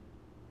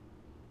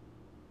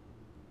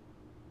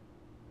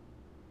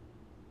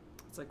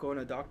 It's like going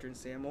to a doctor and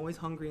saying, I'm always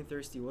hungry and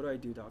thirsty.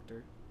 What do,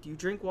 doctor? Do you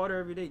drink water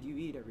every day? Do you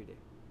eat every day?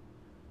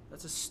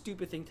 That's a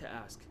stupid thing to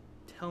ask.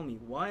 Tell me,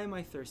 why am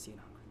I thirsty and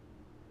hungry?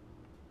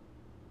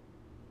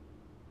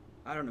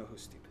 I don't know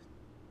who's stupid.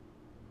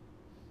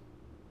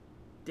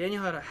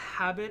 Daniel had a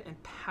habit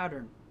and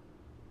pattern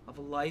of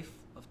a life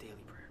of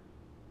daily prayer.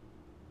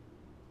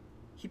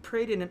 He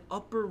prayed in an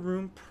upper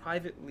room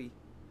privately.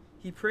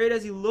 He prayed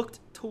as he looked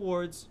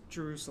towards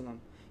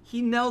Jerusalem.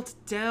 He knelt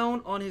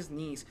down on his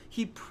knees.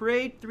 He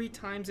prayed 3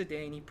 times a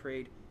day, and he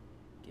prayed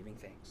giving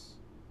thanks.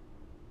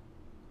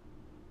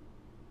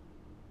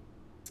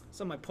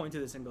 Some might point to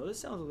this and go, this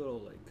sounds a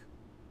little like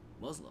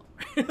Muslim.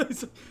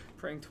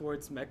 Praying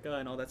towards Mecca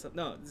and all that stuff.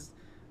 No,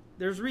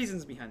 there's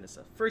reasons behind this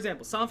stuff. For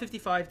example, Psalm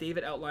 55,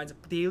 David outlines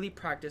a daily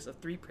practice of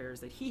 3 prayers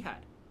that he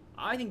had.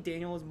 I think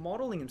Daniel is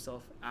modeling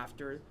himself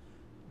after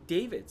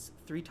David's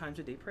 3 times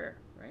a day prayer,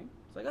 right?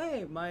 It's like,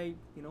 hey, one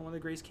of the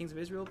greatest kings of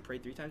Israel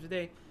prayed 3 times a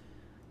day.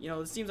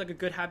 It seems like a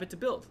good habit to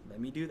build. Let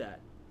me do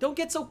that. Don't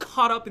get so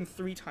caught up in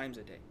 3 times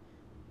a day,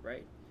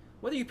 right?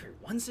 Whether you pray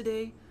once a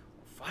day,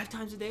 or 5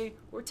 times a day,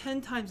 or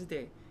 10 times a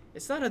day,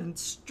 it's not a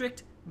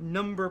strict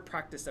number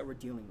practice that we're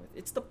dealing with.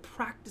 It's the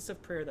practice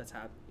of prayer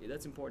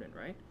that's important,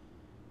 right?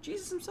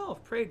 Jesus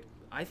himself prayed,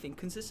 I think,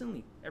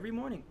 consistently every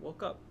morning.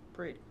 Woke up,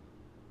 prayed.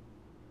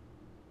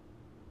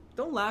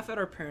 Don't laugh at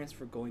our parents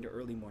for going to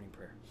early morning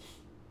prayer.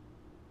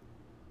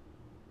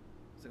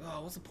 It's like,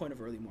 oh, what's the point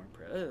of early morning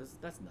prayer?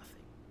 That's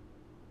nothing.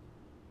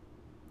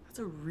 That's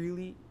a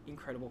really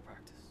incredible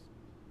practice.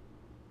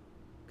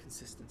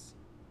 Consistency.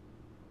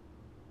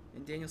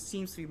 And Daniel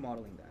seems to be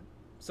modeling that.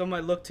 Some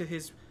might look to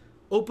his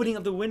opening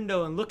of the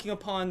window and looking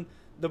upon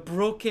the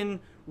broken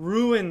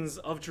ruins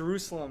of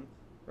Jerusalem,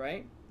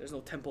 right? There's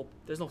no temple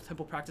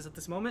practice at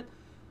this moment.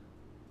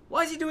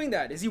 Why is he doing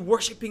that? Is he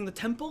worshiping the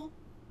temple?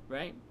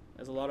 Right?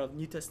 As a lot of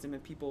New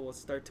Testament people will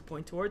start to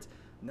point towards.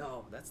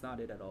 No, that's not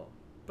it at all.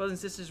 Brothers and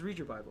sisters, read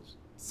your Bibles.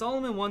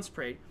 Solomon once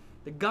prayed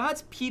that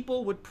God's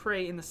people would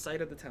pray in the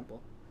sight of the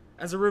temple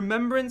as a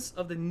remembrance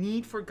of the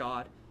need for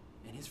God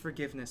and his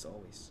forgiveness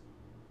always.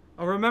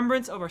 A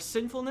remembrance of our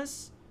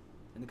sinfulness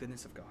and the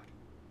goodness of God.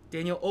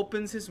 Daniel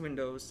opens his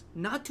windows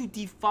not to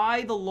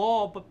defy the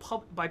law, but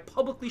by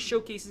publicly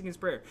showcasing his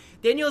prayer.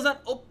 Daniel is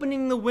not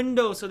opening the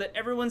window so that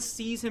everyone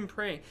sees him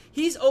praying.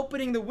 He's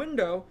opening the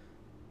window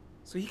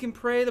so he can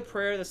pray the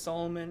prayer that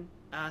Solomon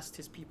asked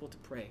his people to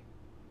pray.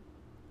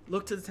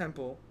 Look to the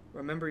temple,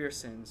 remember your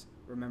sins,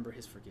 remember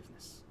his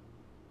forgiveness,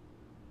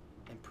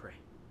 and pray.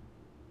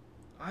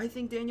 I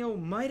think Daniel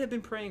might have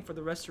been praying for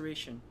the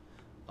restoration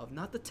of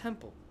not the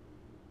temple,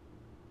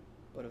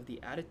 but of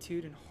the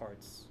attitude and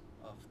hearts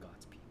of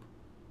God's people.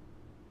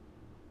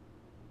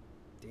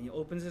 Daniel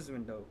opens his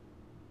window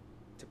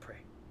to pray,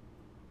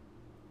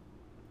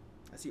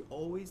 as he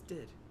always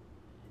did.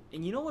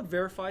 And you know what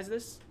verifies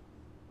this?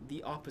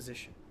 The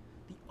opposition.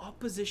 The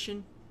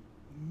opposition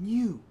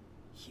knew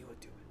he would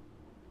do it.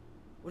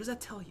 What does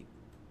that tell you?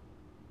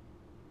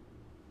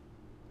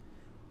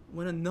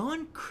 When a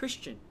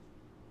non-Christian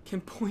can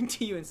point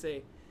to you and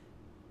say,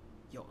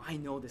 yo, I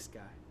know this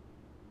guy.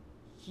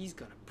 He's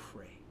gonna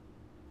pray,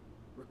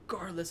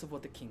 regardless of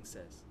what the king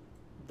says.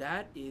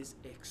 That is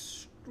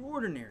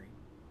extraordinary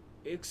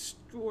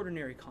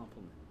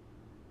compliment.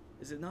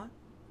 Is it not?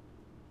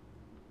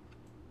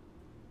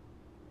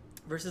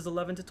 Verses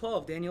 11 to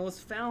 12, Daniel is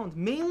found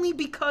mainly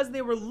because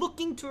they were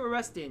looking to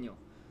arrest Daniel,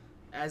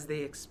 as they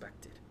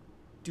expected,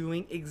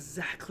 doing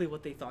exactly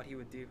what they thought he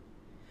would do.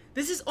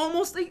 This is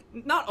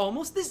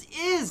this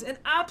is an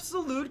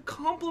absolute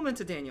compliment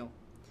to Daniel.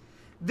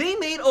 They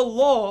made a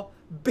law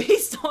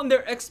based on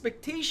their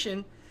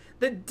expectation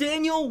that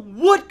Daniel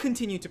would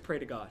continue to pray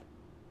to God.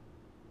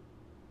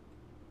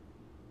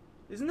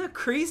 Isn't that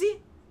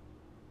crazy?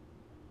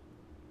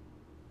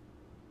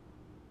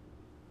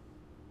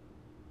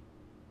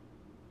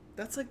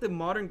 That's like the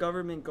modern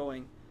government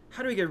going,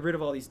 how do we get rid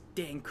of all these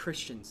dang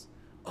Christians?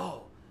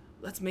 Oh,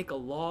 let's make a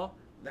law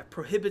that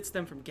prohibits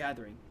them from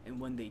gathering. And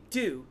when they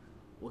do,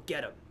 we'll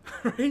get them.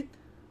 Right?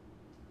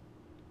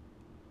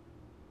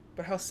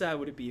 But how sad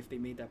would it be if they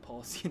made that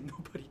policy and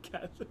nobody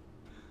gathered?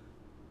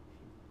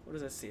 What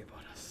does that say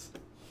about us?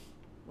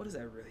 What does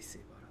that really say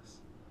about us?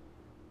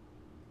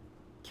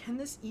 Can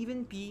this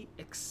even be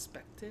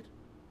expected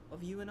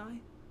of you and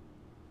I?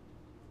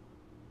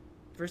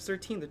 Verse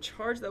 13, the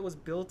charge that was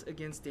built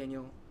against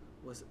Daniel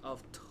was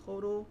of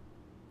total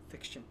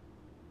fiction.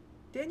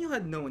 Daniel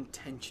had no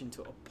intention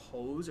to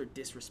oppose or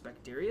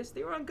disrespect Darius.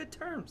 They were on good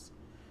terms.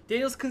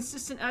 Daniel's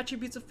consistent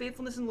attributes of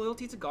faithfulness and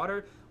loyalty to God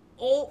are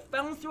all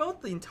found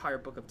throughout the entire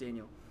book of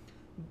Daniel.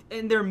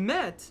 And they're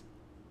met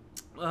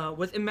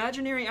with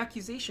imaginary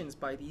accusations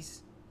by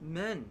these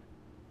men.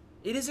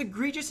 It is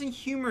egregious and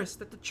humorous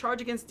that the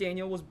charge against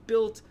Daniel was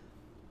built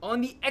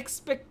on the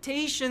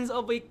expectations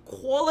of a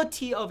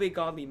quality of a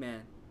godly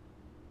man.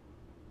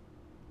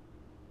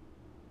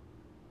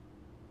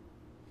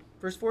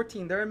 Verse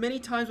 14, there are many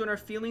times when our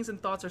feelings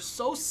and thoughts are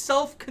so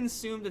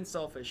self-consumed and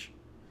selfish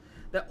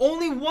that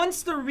only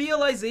once the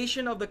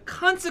realization of the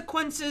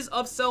consequences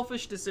of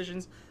selfish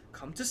decisions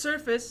come to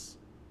surface,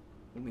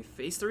 when we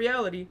face the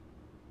reality,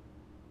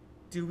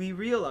 do we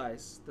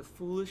realize the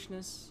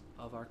foolishness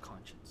of our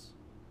conscience.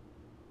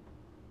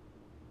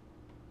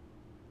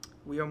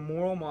 We are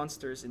moral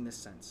monsters in this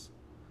sense.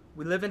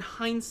 We live in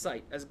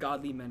hindsight as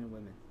godly men and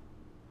women.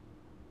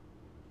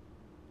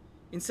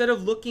 Instead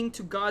of looking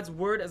to God's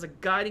word as a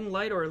guiding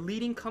light or a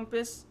leading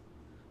compass,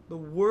 the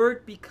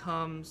word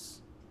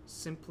becomes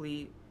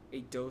simply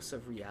a dose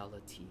of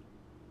reality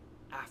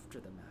after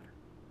the matter.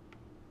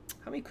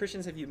 How many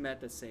Christians have you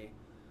met that say,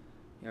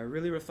 I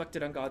really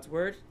reflected on God's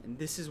word, and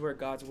this is where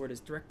God's word is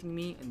directing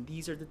me, and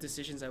these are the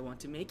decisions I want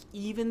to make,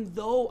 even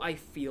though I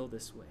feel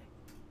this way?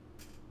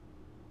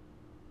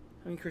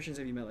 How many Christians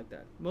have you met like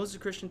that? Most of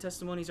the Christian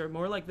testimonies are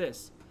more like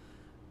this.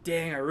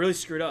 Dang, I really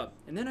screwed up.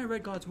 And then I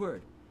read God's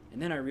word.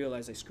 And then I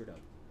realized I screwed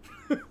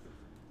up.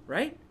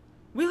 Right?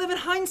 We live in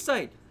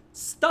hindsight.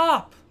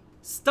 Stop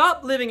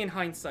living in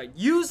hindsight.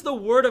 Use the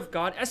word of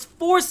God as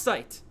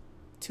foresight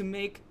to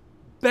make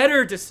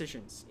better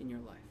decisions in your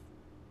life.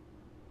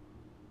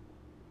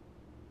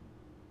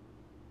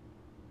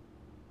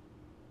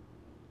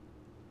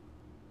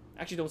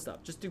 Actually, don't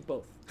stop. Just do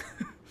both.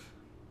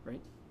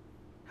 Right?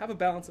 Have a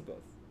balance of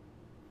both.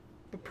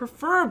 But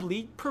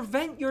preferably,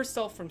 prevent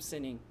yourself from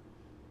sinning.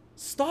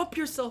 Stop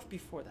yourself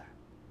before that.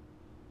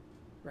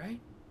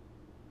 Right?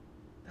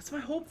 That's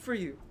my hope for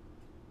you.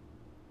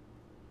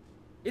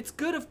 It's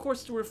good, of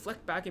course, to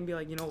reflect back and be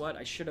like, you know what?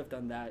 I should have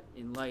done that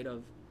in light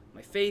of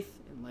my faith,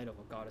 in light of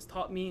what God has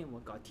taught me and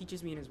what God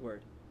teaches me in his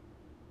word.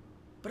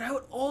 But I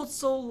would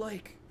also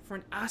like for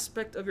an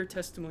aspect of your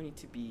testimony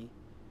to be,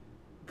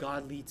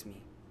 God leads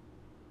me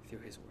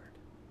through his word.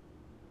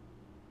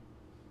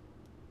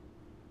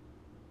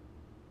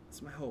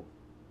 That's my hope.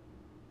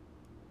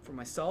 For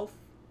myself,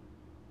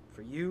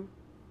 for you,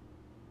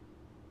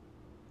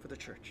 for the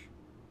church.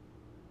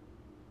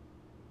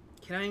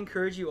 Can I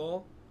encourage you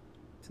all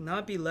to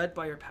not be led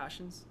by your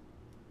passions?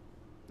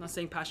 I'm not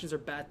saying passions are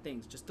bad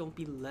things, just don't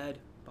be led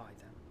by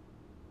them.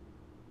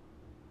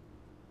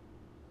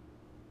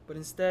 But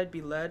instead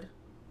be led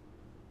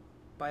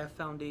by a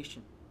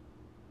foundation.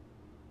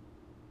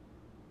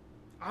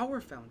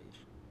 Our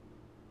foundation.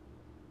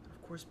 And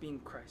of course being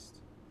Christ.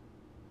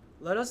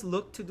 Let us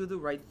look to do the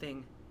right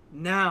thing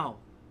now.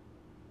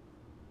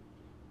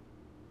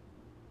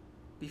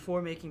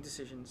 Before making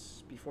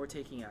decisions, before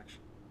taking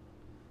action.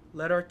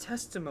 Let our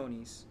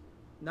testimonies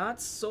not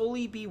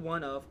solely be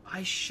one of,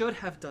 I should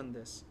have done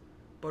this,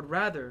 but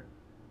rather,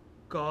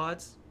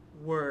 God's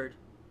word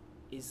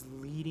is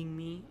leading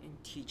me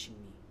and teaching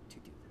me to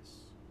do this.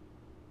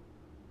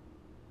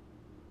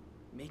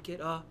 Make it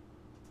a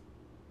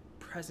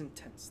present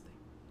tense thing.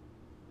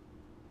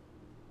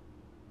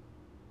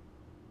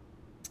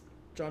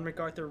 John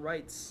MacArthur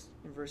writes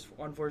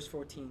on verse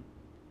 14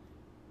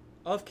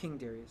 of King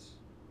Darius,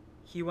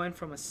 he went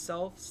from a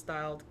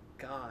self-styled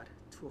god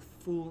to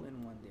a fool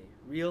in one day,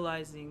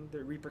 realizing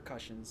the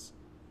repercussions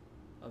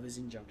of his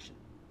injunction.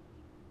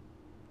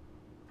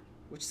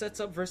 Which sets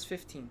up verse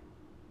 15.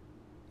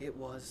 It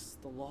was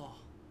the law.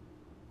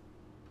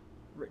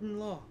 Written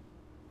law,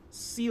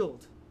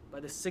 sealed by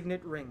the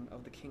signet ring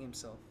of the king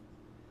himself.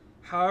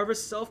 However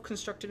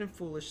self-constructed and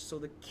foolish, so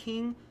the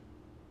king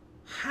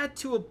had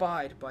to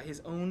abide by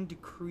his own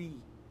decree.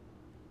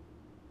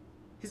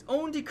 His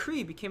own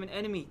decree became an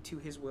enemy to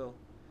his will.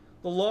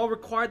 The law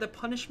required that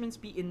punishments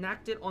be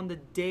enacted on the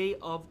day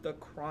of the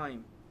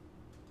crime.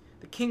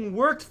 The king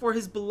worked for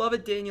his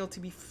beloved Daniel to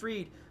be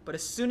freed, but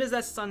as soon as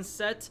that sun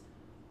set,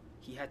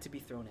 he had to be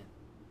thrown in.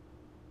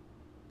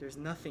 There's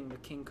nothing the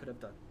king could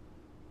have done.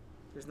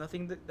 There's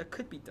nothing that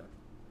could be done.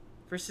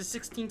 Verses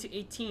 16 to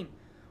 18,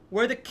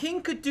 where the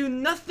king could do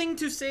nothing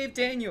to save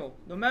Daniel,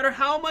 no matter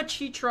how much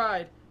he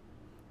tried.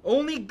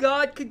 Only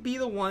God could be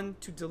the one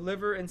to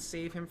deliver and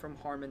save him from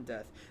harm and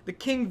death. The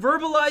king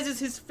verbalizes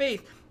his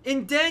faith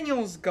in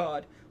Daniel's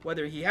God.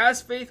 Whether he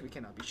has faith, we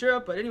cannot be sure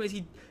of, but anyways,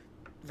 he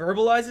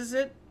verbalizes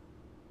it.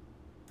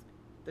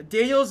 That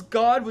Daniel's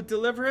God would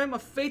deliver him, a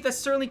faith that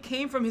certainly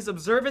came from his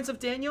observance of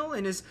Daniel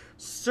and his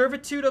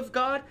servitude of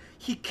God.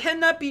 We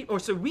cannot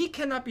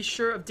be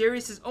sure of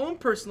Darius' own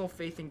personal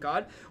faith in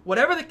God.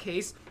 Whatever the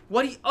case,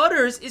 what he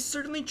utters is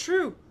certainly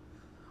true.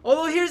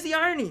 Although here's the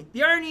irony.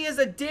 The irony is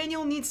that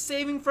Daniel needs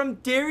saving from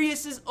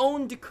Darius'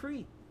 own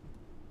decree.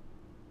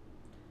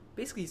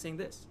 Basically, he's saying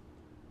this.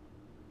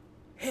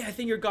 Hey, I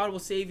think your God will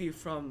save you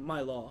from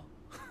my law.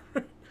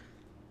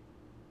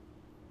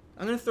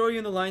 I'm going to throw you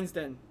in the lion's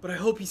den, but I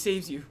hope he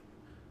saves you.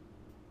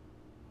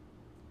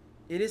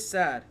 It is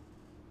sad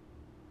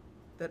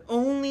that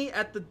only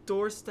at the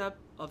doorstep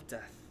of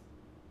death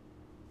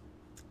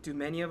do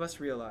many of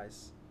us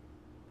realize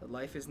that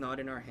life is not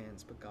in our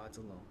hands, but God's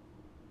alone.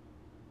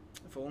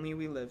 If only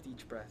we lived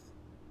each breath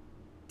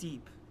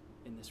deep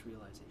in this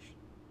realization.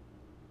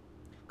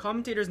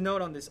 Commentators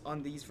note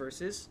on these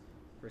verses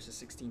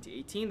 16 to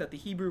 18, that the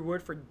Hebrew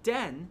word for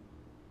den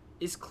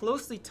is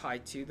closely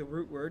tied to the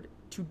root word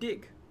to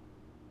dig,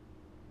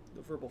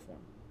 the verbal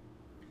form.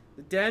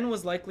 The den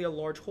was likely a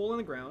large hole in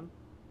the ground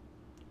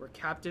where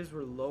captives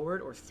were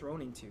lowered or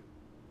thrown into,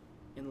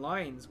 and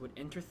lions would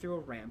enter through a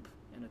ramp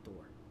and a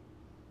door.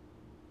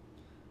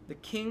 The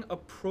king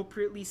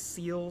appropriately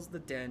seals the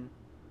den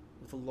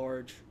with a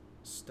large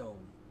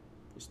stone.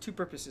 There's two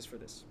purposes for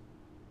this.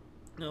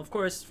 Now, of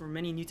course, for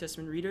many New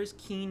Testament readers,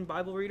 keen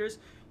Bible readers,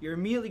 you're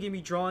immediately going to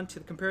be drawn to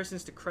the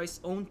comparisons to Christ's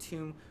own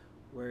tomb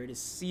where it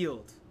is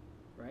sealed,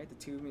 right? The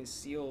tomb is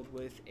sealed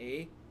with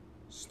a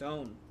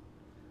stone.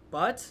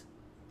 But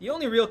the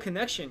only real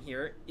connection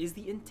here is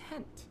the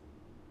intent.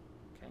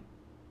 Okay?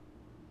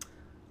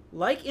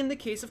 Like in the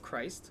case of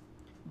Christ,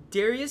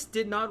 Darius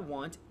did not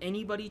want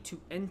anybody to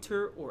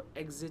enter or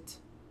exit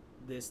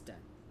this den.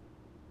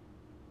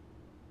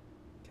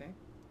 Okay?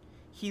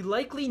 He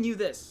likely knew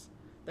this,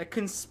 that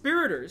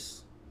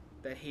conspirators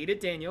that hated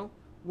Daniel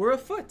were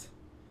afoot,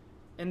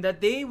 and that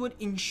they would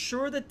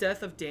ensure the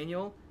death of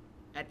Daniel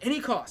at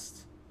any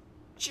cost,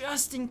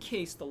 just in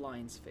case the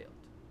lions failed.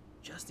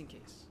 Just in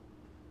case.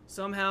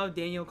 Somehow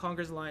Daniel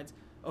conquers the lions.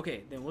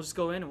 Okay, then we'll just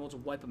go in and we'll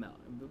just wipe them out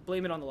and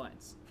blame it on the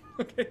lions.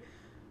 Okay?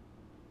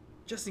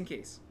 Just in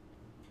case.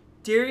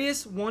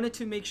 Darius wanted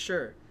to make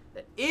sure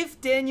that if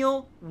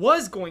Daniel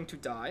was going to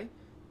die,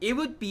 it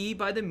would be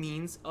by the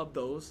means of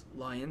those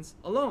lions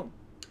alone.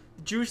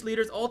 The Jewish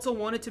leaders also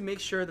wanted to make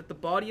sure that the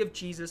body of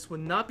Jesus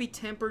would not be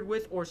tampered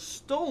with or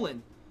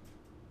stolen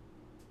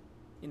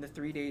in the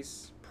 3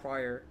 days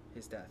prior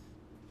his death,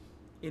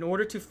 in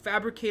order to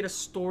fabricate a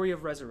story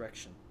of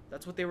resurrection.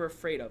 That's what they were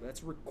afraid of.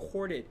 That's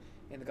recorded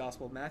in the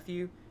Gospel of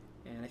Matthew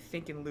and I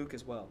think in Luke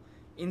as well.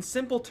 In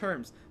simple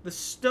terms, the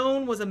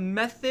stone was a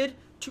method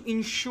to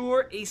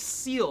ensure a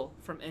seal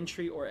from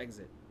entry or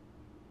exit.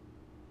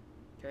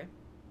 Okay?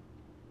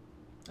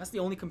 That's the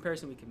only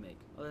comparison we can make.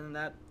 Other than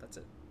that, that's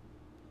it.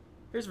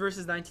 Here's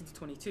verses 19 to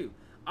 22.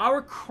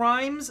 Our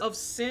crimes of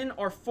sin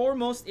are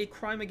foremost a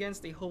crime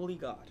against a holy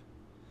God.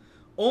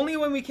 Only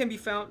when we can be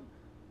found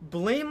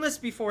blameless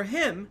before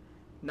him,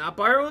 not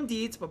by our own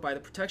deeds, but by the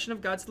protection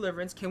of God's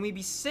deliverance, can we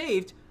be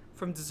saved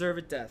from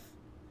deserved death.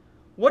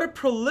 What a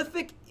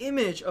prolific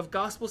image of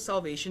gospel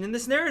salvation in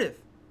this narrative.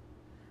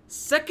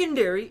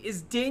 Secondary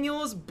is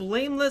Daniel's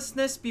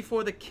blamelessness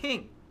before the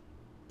king,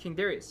 King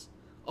Darius.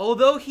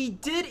 Although he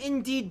did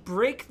indeed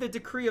break the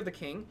decree of the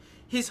king,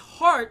 his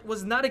heart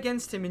was not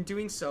against him in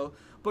doing so,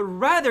 but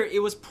rather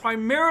it was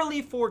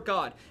primarily for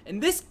God.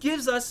 And this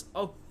gives us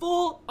a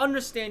full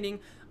understanding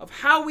of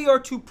how we are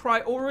to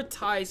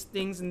prioritize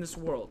things in this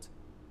world.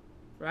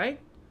 Right?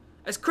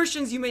 As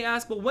Christians, you may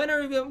ask, well, when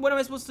am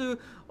I supposed to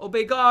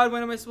obey God?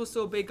 When am I supposed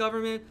to obey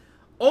government?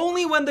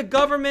 Only when the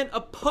government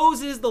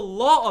opposes the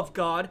law of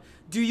God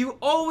do you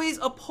always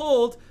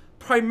uphold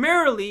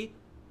primarily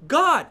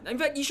God. In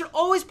fact, you should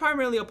always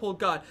primarily uphold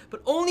God,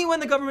 but only when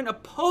the government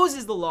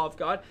opposes the law of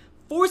God,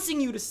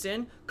 forcing you to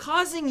sin,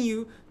 causing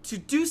you to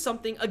do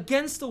something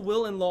against the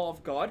will and law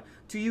of God,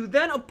 do you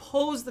then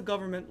oppose the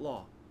government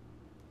law?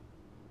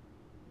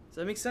 Does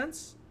that make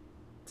sense?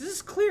 This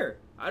is clear.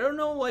 I don't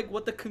know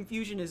what the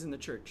confusion is in the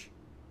church.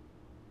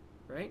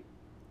 Right?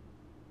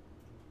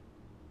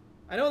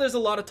 I know there's a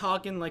lot of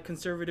talk in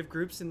conservative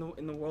groups in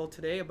the world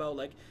today about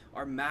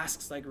are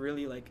masks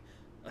really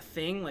a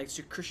thing?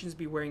 Should Christians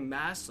be wearing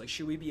masks?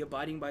 Should we be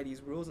abiding by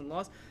these rules and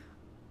laws?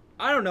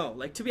 I don't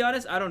know. To be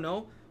honest, I don't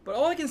know. But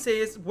all I can say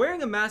is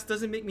wearing a mask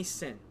doesn't make me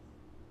sin.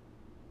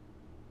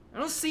 I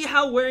don't see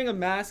how wearing a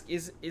mask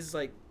is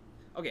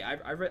okay.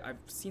 I've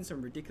seen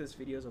some ridiculous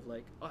videos of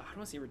I don't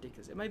want to say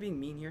ridiculous. Am I being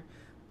mean here?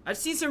 I've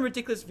seen some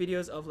ridiculous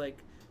videos of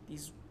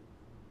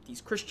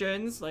these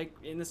Christians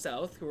in the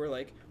South who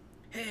are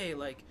hey,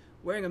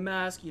 wearing a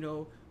mask,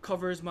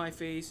 covers my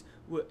face,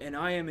 and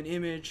I am an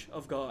image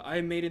of God. I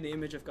am made in the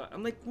image of God.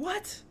 I'm like,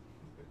 what?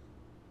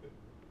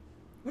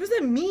 What does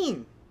that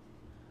mean?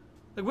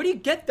 Where do you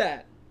get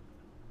that?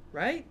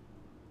 Right?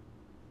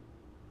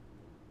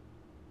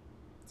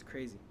 It's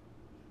crazy.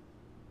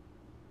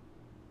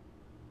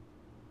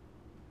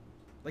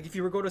 If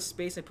you were to go to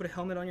space and put a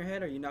helmet on your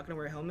head, are you not going to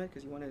wear a helmet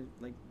because you want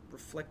to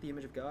reflect the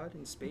image of God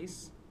in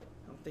space?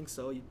 I don't think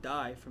so. You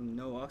die from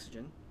no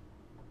oxygen.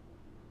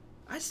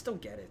 I just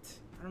don't get it.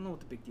 I don't know what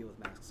the big deal with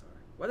masks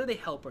are. Whether they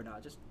help or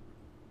not,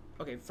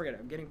 okay, forget it.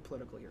 I'm getting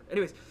political here.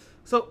 Anyways,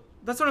 so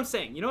that's what I'm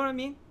saying. You know what I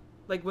mean?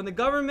 When the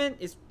government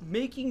is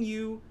making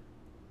you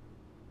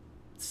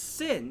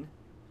sin,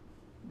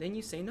 then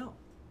you say no.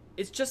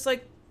 It's just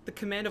like the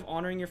command of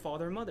honoring your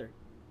father and mother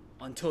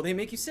until they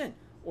make you sin.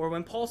 Or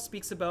when Paul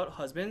speaks about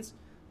husbands,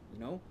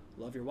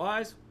 love your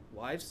wives,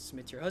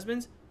 submit to your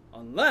husbands,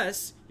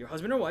 unless your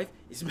husband or wife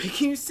is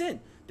making you sin.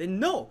 Then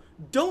no,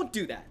 don't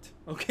do that,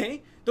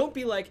 okay? Don't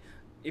be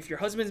if your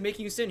husband's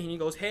making you sin and he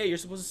goes, hey, you're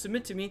supposed to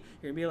submit to me,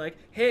 you're going to be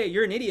hey,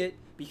 you're an idiot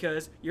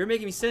because you're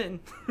making me sin,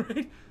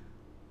 right?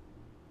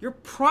 Your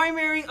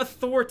primary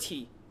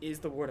authority is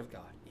the Word of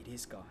God. It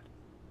is God.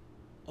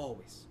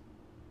 Always.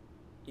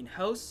 In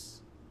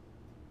house,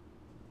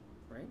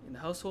 right? In the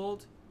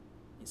household,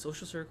 in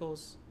social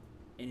circles,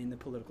 and in the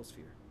political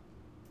sphere.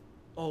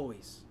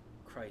 Always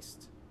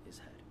Christ is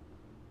head.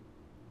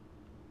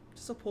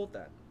 Just uphold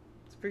that.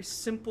 It's a very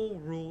simple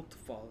rule to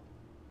follow.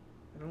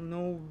 I don't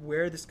know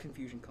where this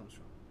confusion comes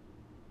from.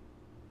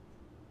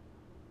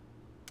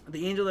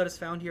 The angel that is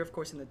found here, of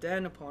course, in the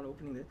den upon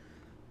opening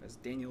as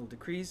Daniel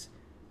decrees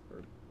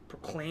or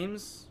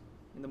proclaims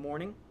in the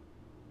morning,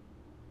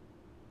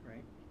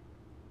 right?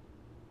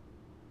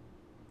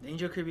 The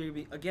angel could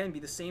be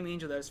the same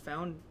angel that is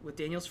found with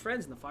Daniel's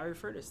friends in the fiery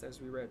furnace,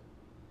 as we read.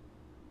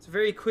 It's a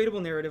very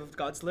equatable narrative of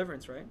God's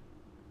deliverance, right?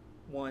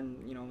 One,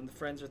 when the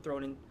friends are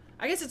thrown in.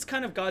 I guess it's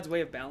kind of God's way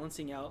of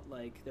balancing out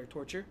their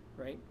torture,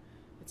 right?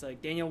 It's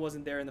Daniel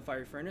wasn't there in the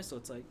fiery furnace, so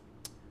it's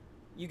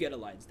you get a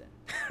lion's den.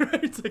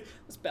 Right? It's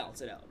let's balance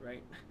it out,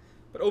 right?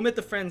 But omit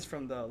the friends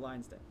from the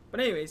lion's den.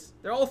 But anyways,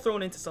 they're all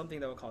thrown into something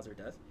that will cause their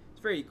death. It's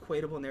very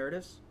equatable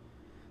narratives.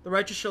 The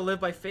righteous shall live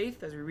by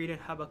faith, as we read in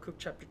Habakkuk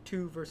chapter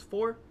 2, verse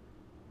 4.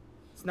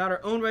 It's not our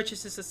own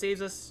righteousness that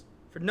saves us,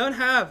 for none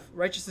have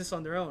righteousness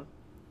on their own.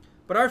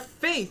 But our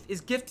faith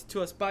is gifted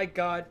to us by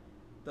God,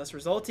 thus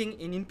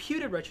resulting in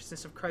imputed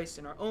righteousness of Christ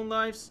in our own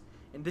lives.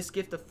 And this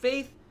gift of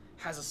faith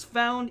has us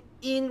found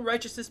in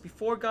righteousness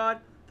before God,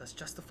 thus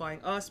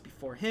justifying us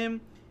before Him.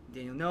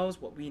 Daniel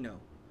knows what we know.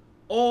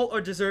 All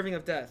are deserving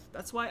of death.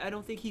 That's why I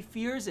don't think he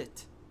fears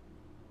it.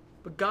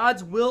 But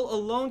God's will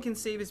alone can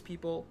save His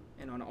people,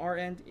 and on our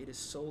end, it is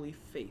solely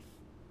faith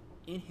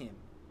in Him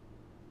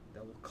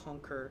that will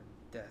conquer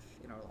death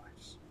in our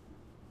lives.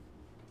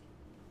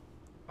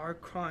 Our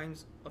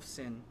crimes of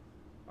sin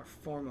are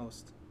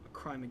foremost a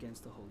crime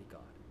against the holy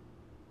God.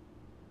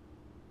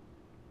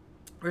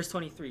 Verse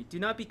 23, do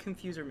not be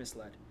confused or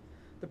misled.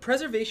 The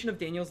preservation of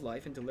Daniel's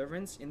life and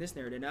deliverance in this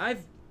narrative,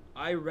 and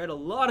I read a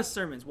lot of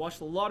sermons, watched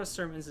a lot of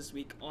sermons this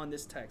week on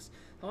this text.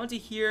 I want to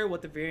hear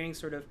what the varying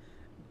sort of,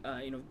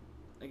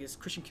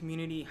 Christian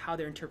community, how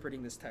they're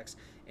interpreting this text.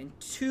 And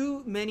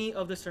too many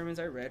of the sermons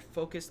I read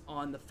focused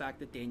on the fact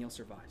that Daniel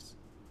survives.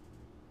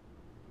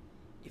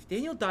 If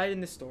Daniel died in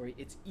this story,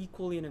 it's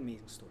equally an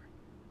amazing story.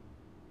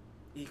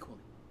 Equally.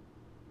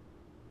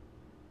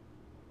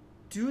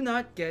 Do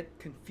not get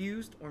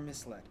confused or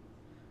misled.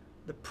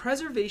 The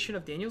preservation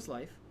of Daniel's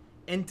life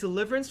and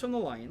deliverance from the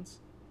lions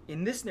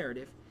in this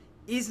narrative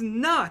is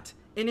not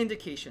an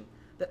indication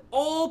that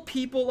all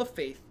people of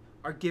faith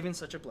are given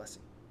such a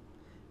blessing.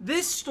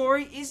 This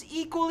story is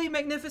equally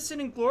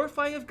magnificent and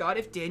glorifying of God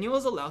if Daniel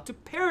is allowed to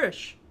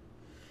perish.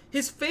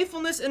 His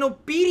faithfulness and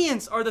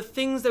obedience are the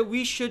things that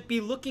we should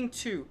be looking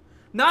to,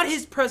 not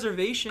his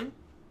preservation.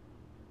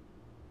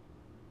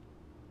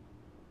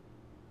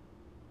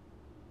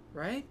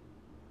 Right?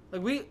 I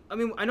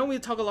know we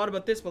talk a lot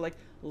about this, but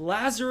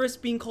Lazarus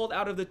being called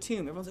out of the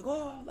tomb. Everyone's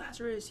oh,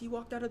 Lazarus, he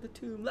walked out of the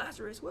tomb.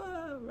 Lazarus,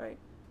 whoa, right?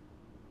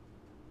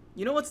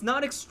 You know what's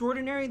not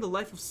extraordinary? The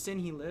life of sin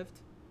he lived.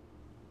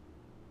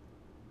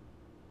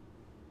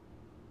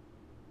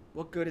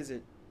 What good is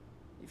it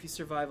if you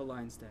survive a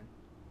lion's den,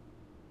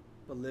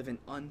 but live in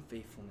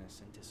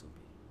unfaithfulness and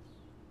disobedience?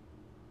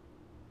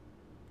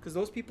 Because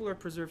those people are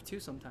preserved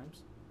too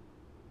sometimes.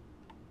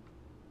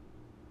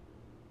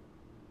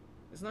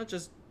 It's not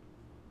just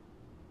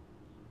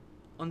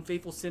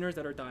unfaithful sinners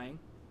that are dying,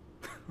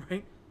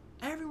 right?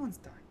 Everyone's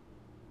dying.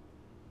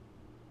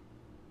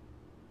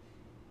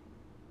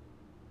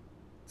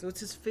 So it's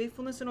his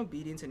faithfulness and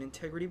obedience and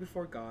integrity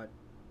before God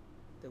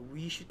that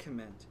we should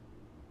commend.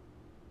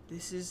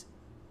 This is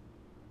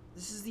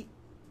the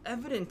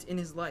evident in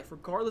his life,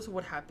 regardless of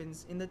what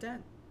happens in the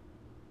den.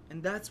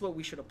 And that's what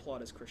we should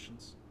applaud as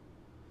Christians.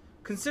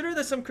 Consider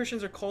that some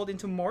Christians are called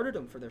into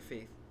martyrdom for their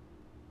faith.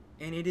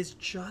 And it is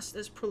just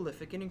as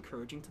prolific and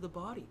encouraging to the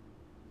body.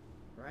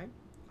 Right?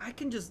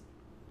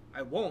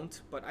 I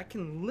won't, but I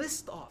can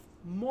list off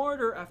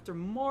martyr after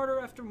martyr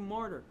after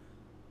martyr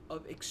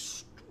of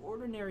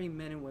extraordinary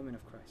men and women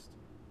of Christ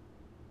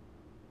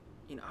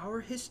in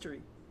our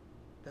history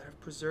that have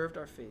preserved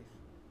our faith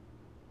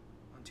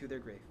unto their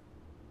grave.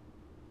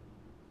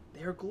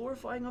 They are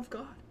glorifying of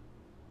God.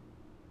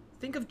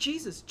 Think of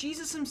Jesus.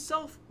 Jesus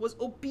himself was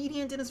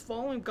obedient in his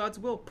following God's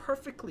will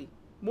perfectly,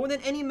 more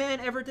than any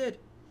man ever did.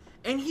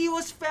 And he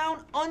was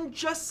found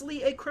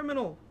unjustly a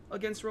criminal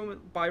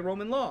by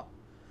Roman law,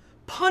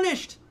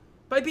 punished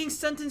by being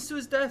sentenced to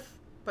his death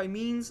by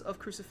means of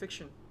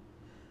crucifixion.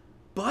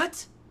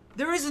 But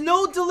there is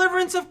no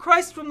deliverance of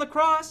Christ from the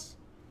cross.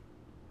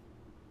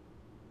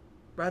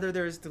 Rather,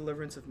 there is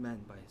deliverance of men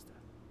by his death.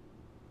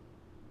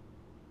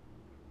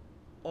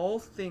 All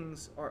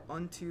things are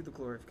unto the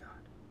glory of God.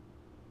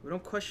 We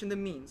don't question the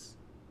means.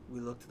 We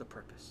look to the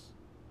purpose.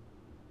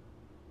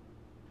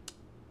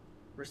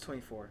 Verse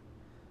 24.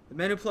 The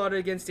men who plotted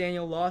against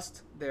Daniel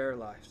lost their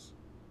lives.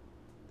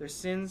 Their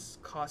sins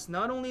cost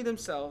not only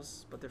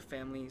themselves, but their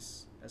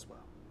families as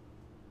well.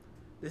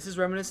 This is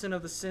reminiscent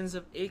of the sins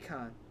of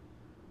Achan,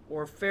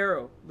 or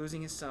Pharaoh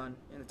losing his son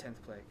in the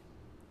 10th plague.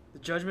 The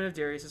judgment of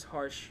Darius is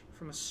harsh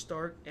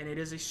and it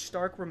is a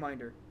stark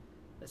reminder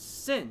that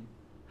sin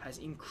has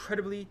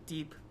incredibly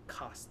deep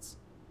costs.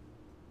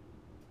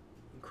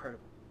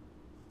 Incredible.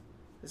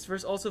 This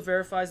verse also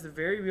verifies the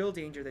very real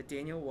danger that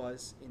Daniel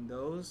was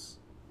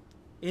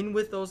in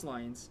with those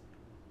lions,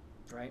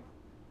 right?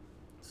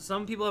 So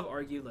some people have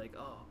argued like,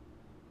 oh,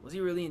 was he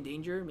really in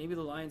danger? Maybe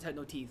the lions had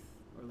no teeth,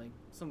 or like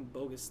some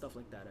bogus stuff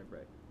like that I've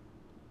read.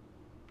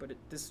 But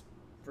this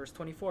verse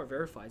 24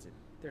 verifies it.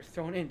 They're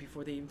thrown in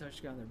before they even touch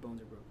the ground. Their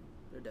bones are broken.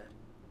 They're dead.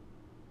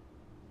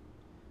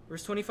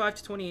 Verse 25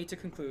 to 28 to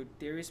conclude,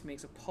 Darius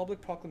makes a public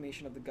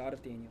proclamation of the God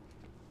of Daniel,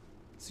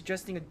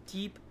 suggesting a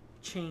deep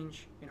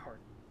change in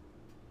heart.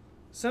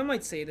 Some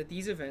might say that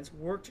these events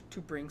worked to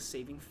bring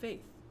saving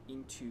faith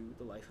into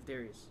the life of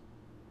Darius.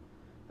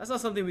 That's not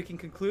something we can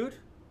conclude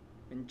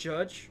and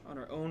judge on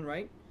our own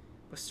right,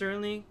 but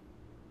certainly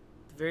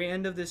at the very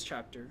end of this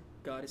chapter,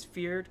 God is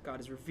feared, God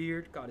is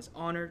revered, God is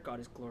honored,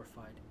 God is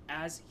glorified,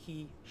 as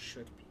he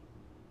should be.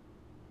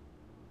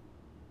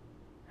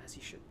 As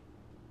he should be.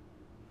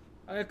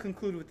 I'm going to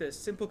conclude with this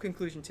simple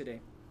conclusion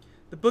today.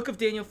 The book of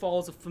Daniel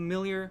follows a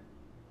familiar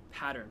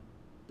pattern.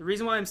 The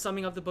reason why I'm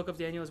summing up the book of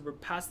Daniel is we're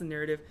past the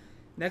narrative.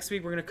 Next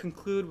week, we're going to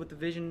conclude with the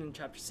vision in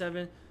chapter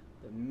 7,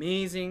 the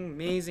amazing,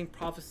 amazing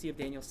prophecy of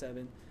Daniel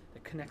 7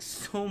 that connects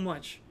so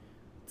much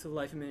to the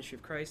life and ministry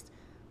of Christ.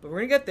 But we're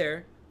going to get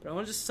there, but I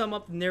want to just sum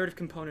up the narrative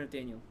component of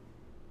Daniel.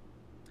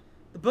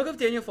 The book of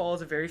Daniel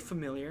follows a very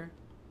familiar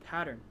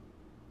pattern.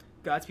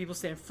 God's people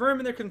stand firm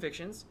in their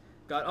convictions,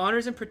 God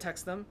honors and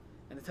protects them,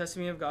 and the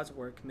testimony of God's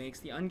work makes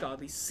the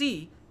ungodly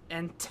see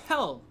and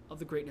tell of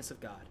the greatness of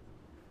God.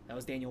 That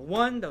was Daniel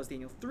 1, that was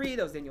Daniel 3,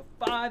 that was Daniel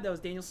 5, that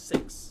was Daniel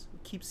 6. We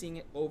keep seeing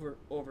it over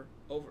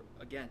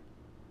again.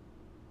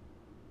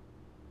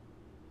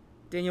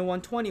 Daniel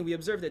 1:20, we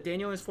observe that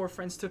Daniel and his 4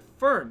 friends stood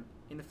firm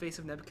in the face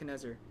of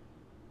Nebuchadnezzar,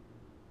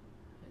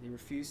 and they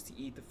refused to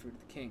eat the fruit of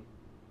the king.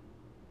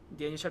 In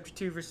Daniel chapter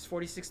 2, verses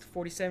 46 to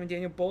 47,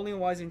 Daniel boldly and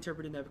wisely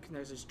interpreted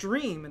Nebuchadnezzar's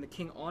dream, and the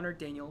king honored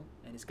Daniel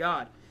and his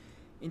God.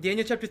 In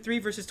Daniel chapter 3,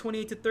 verses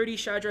 28 to 30,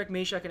 Shadrach,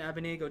 Meshach, and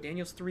Abednego,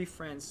 Daniel's 3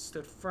 friends,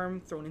 stood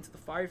firm, thrown into the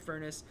fiery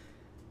furnace,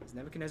 as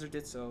Nebuchadnezzar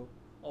did so,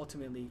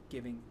 ultimately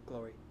giving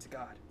glory to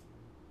God.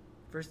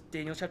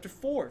 Daniel chapter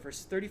 4,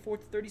 verses 34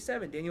 to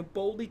 37, Daniel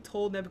boldly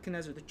told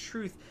Nebuchadnezzar the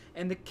truth,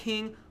 and the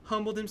king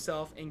humbled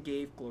himself and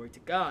gave glory to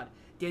God.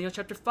 Daniel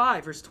chapter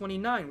 5, verse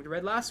 29, we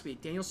read last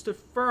week, Daniel stood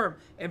firm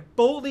and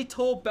boldly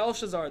told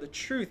Belshazzar the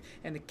truth,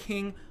 and the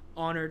king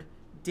honored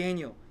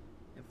Daniel.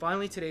 And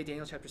finally today,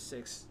 Daniel chapter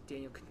 6,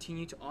 Daniel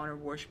continued to honor,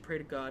 worship, pray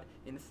to God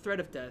in the threat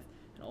of death,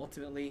 and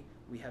ultimately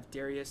we have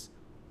Darius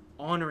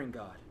honoring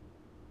God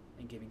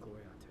and giving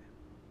glory unto him.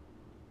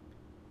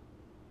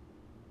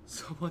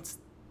 So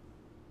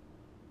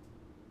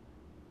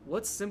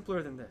what's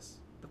simpler than this?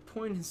 The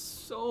point is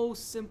so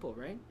simple,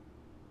 right?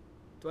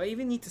 Do I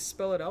even need to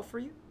spell it out for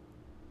you?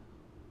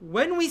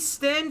 When we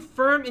stand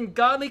firm in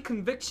godly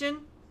conviction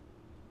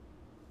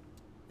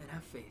and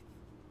have faith,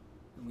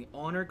 and we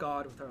honor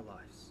God with our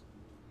lives,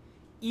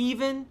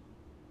 even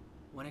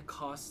when it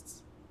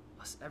costs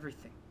us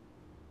everything,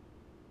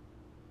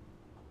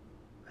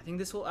 I think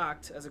this will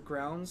act as a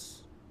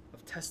grounds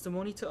of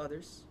testimony to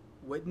others,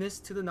 witness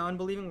to the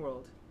non-believing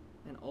world,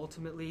 and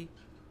ultimately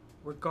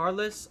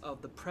regardless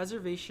of the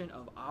preservation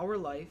of our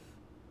life,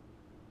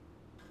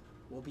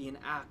 will be an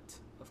act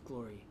of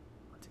glory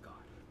unto God.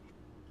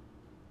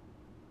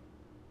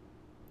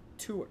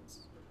 2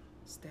 words.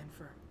 Stand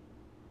firm.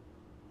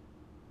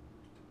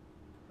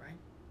 Right?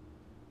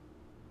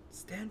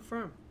 Stand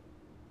firm.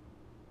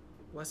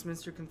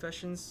 Westminster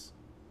Confessions,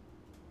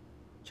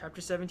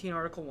 chapter 17,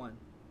 article 1,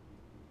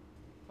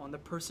 on the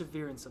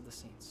perseverance of the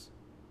saints.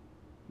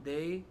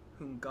 They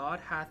whom God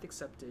hath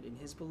accepted in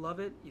his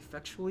beloved,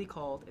 effectually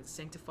called and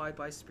sanctified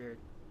by Spirit,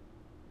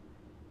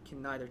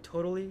 can neither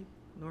totally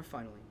nor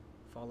finally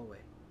fall away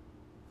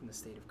from the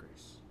state of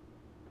grace,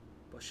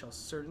 but shall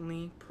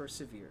certainly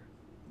persevere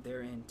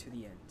therein to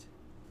the end,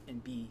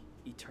 and be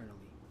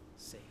eternally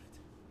saved.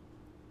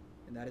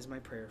 And that is my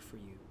prayer for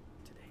you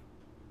today.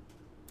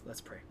 Let's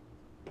pray.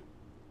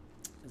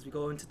 As we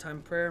go into time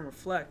of prayer and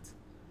reflect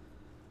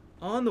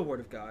on the Word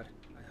of God,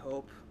 I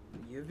hope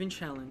that you have been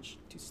challenged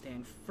to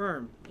stand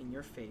firm in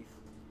your faith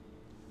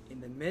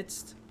in the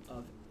midst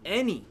of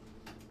any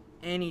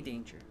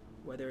danger,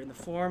 whether in the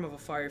form of a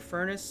fiery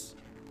furnace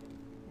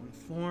or in the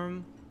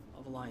form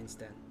of a lion's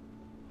den.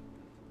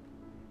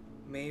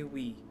 May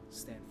we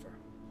stand firm.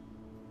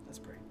 Let's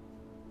pray.